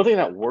 The only thing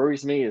that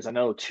worries me is I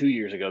know 2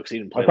 years ago because he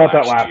didn't play. I thought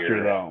that last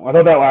year though. I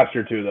thought that last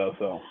year too though.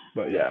 So,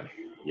 but yeah.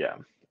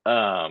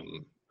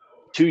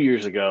 2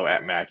 years ago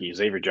at Mackey,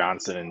 Xavier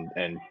Johnson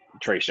and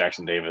Trace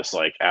Jackson Davis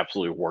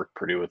absolutely worked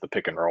Purdue with the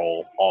pick and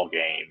roll all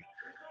game,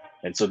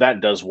 and so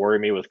that does worry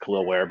me with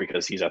Khalil Ware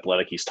because he's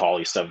athletic, he's tall,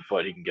 he's 7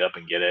 foot, he can get up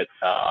and get it.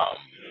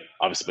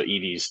 Obviously, but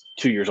Edey's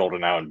 2 years older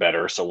now and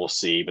better, so we'll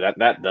see. But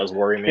that does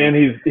worry me. And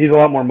he's a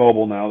lot more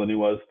mobile now than he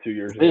was 2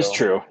 years ago. It's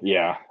true.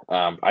 Yeah.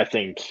 I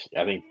think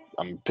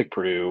I'm pick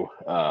Purdue.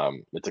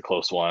 It's a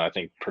close one. I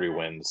think Purdue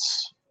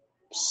wins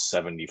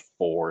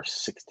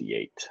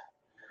 74-68.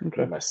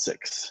 Okay. My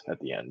 6 at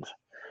the end.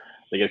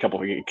 They get a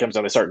couple. It comes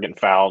down. They start getting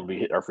fouled. We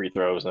hit our free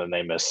throws, and then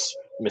they miss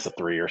a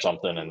 3 or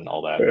something, and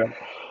all that. Yeah.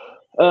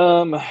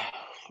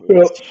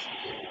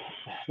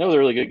 That was a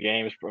really good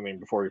game. I mean,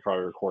 before we'll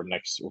probably record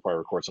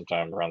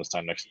sometime around this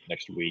time next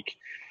week.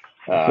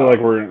 I feel like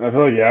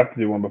you have to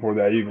do one before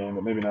the IU game,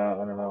 but maybe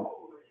not. I don't know.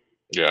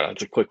 Yeah,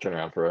 it's a quick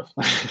turnaround for us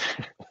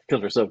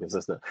because we're so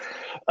consistent.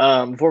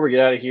 Before we get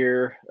out of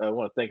here, I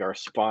want to thank our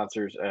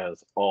sponsors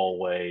as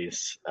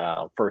always.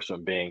 First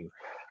one being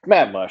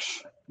Mad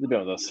Mush. They've been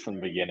with us from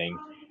the beginning.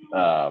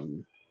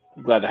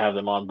 Glad to have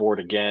them on board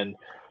again.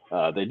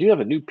 They do have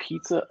a new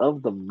pizza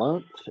of the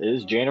month. It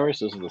is January,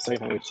 so this is the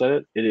second time we've said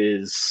it. It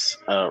is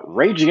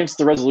Rage Against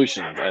the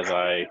Resolutions, as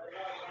I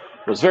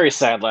was very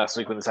sad last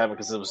week when this happened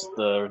because it was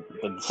the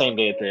same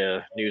day at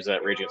the news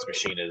that Rage Against the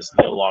Machine is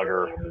no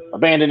longer a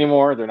band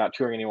anymore. They're not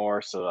touring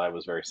anymore, so I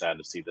was very sad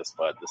to see this.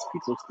 But this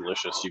pizza looks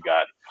delicious. You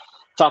got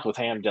topped with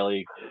ham,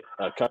 deli,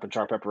 cup and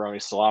char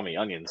pepperoni, salami,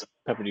 onions,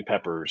 pepperoni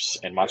peppers,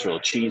 and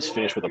mozzarella cheese,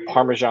 finished with a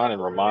Parmesan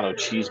and Romano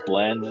cheese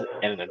blend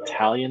and an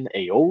Italian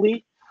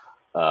aioli.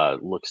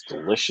 Looks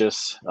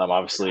delicious.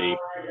 Obviously,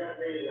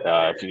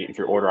 if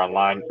you order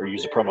online or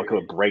use the promo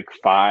code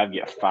BREAK5,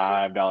 you get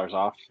 $5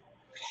 off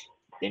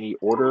any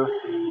order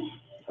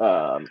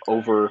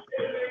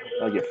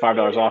get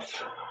 $5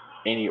 off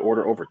any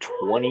order over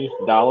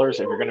 $20. If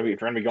you're going to be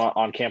going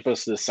on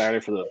campus this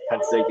Saturday for the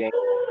Penn State game,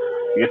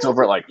 it gets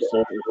over at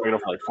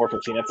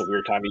 4:15. That's a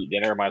weird time to eat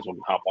dinner. Might as well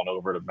hop on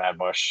over to Mad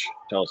Mush.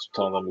 Tell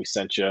them we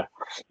sent you.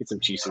 Get some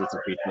cheese, get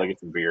some pizza,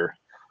 get some beer.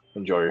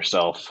 Enjoy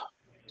yourself.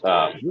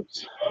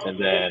 And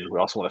then we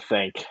also want to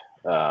thank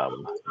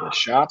the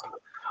shop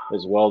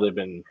as well. They've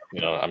been,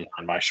 I'm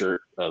on my shirt,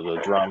 the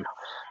drum.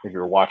 If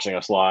you're watching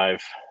us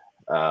live,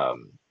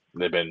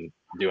 they've been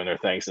doing their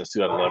thing since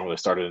 2011 when they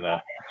started in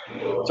a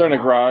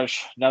garage.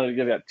 Now they've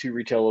got 2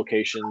 retail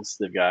locations.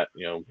 They've got,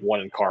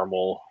 one in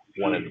Carmel,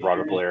 one in the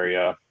Broadway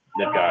area.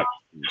 They've got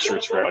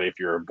shirts for everybody if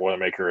you're a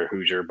Boilermaker, a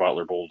Hoosier,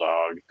 Butler,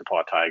 Bulldog,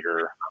 DePaw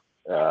Tiger,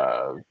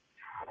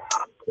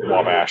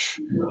 Wabash.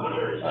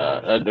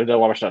 No,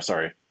 Wabash, not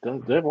sorry.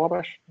 Do they have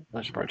Wabash?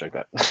 I should probably check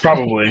that.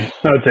 Probably.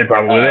 I would say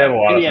probably. They have a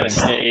lot Indiana of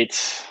things.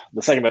 State,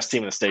 the second best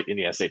team in the state,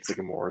 Indiana State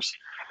Sycamores.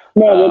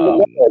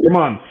 Come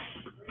on.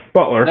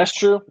 Butler. That's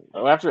true.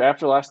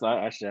 After last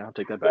night, actually, I'll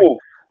take that back. You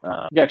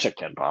gotta check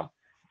Ken Palm.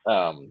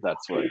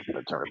 That's what I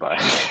determined by.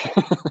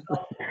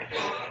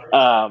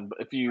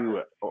 If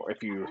you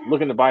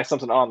looking to buy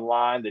something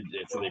online, they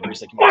recently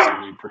came out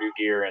some new Purdue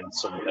gear and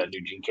some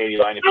new Gene Katie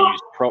line. If you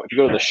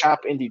go to the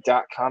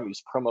shopindy.com,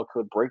 use promo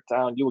code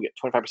BREAKDOWN, you will get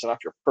 25% off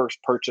your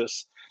first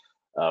purchase.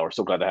 we're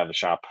so glad to have the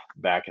shop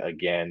back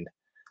again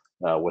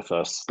with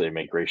us. They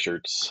make great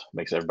shirts,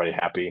 makes everybody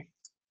happy.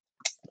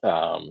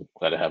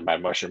 Glad to have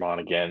Mad Mushroom on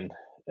again.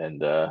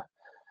 And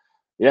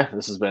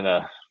this has been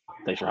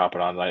thanks for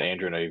hopping on tonight,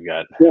 Andrew. I know you've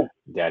got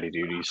daddy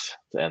duties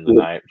to end the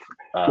night.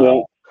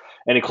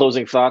 Any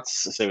closing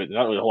thoughts? So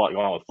not really a whole lot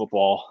going on with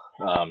football.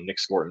 Nick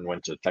Scorton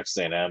went to Texas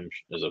A&M.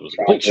 It was a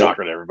complete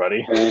shocker to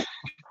everybody.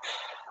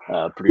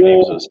 Purdue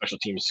names a special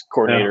teams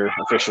coordinator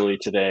officially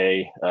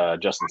today.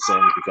 Justin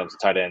Sims becomes a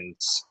tight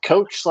ends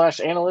coach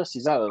 / analyst.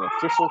 He's not an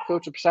official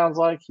coach, it sounds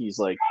like. He's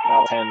like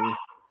 10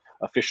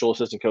 official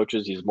assistant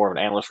coaches. He's more of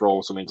an analyst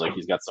role, so it means like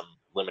he's got some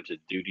limited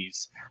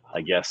duties,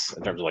 I guess,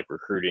 in terms of like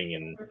recruiting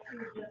and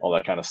all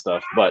that kind of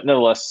stuff. But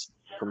nonetheless,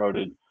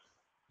 promoted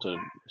to,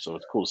 so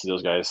it's cool to see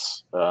those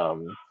guys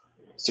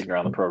sticking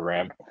around the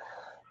program.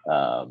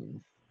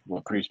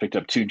 Purdue's picked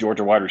up 2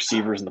 Georgia wide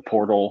receivers in the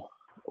portal,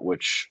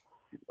 which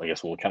I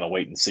guess we'll kind of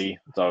wait and see.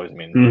 It's always,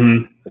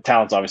 the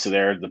talent's obviously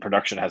there. The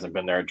production hasn't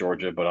been there at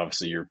Georgia, but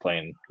obviously you're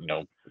playing,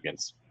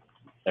 against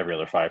every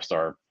other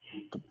 5-star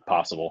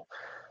possible.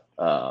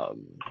 And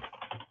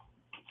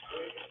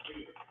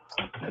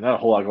not a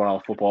whole lot going on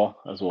with football,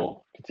 as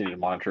we'll continue to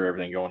monitor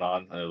everything going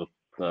on.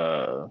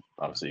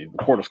 Obviously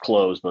the portal's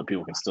closed, but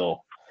people can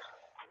still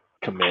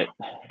commit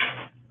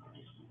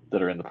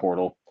that are in the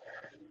portal.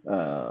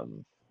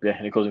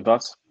 Any closing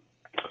thoughts?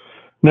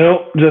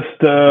 No,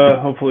 just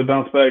hopefully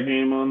bounce back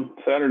game on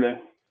Saturday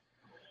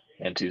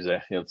and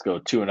Tuesday. Let's go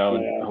 2-0,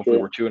 and hopefully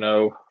we're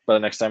 2-0 by the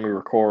next time we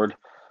record.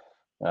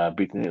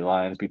 Beat the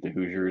Lions, beat the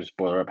Hoosiers,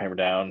 boiler up, hammer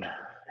down,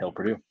 Hail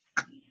Purdue.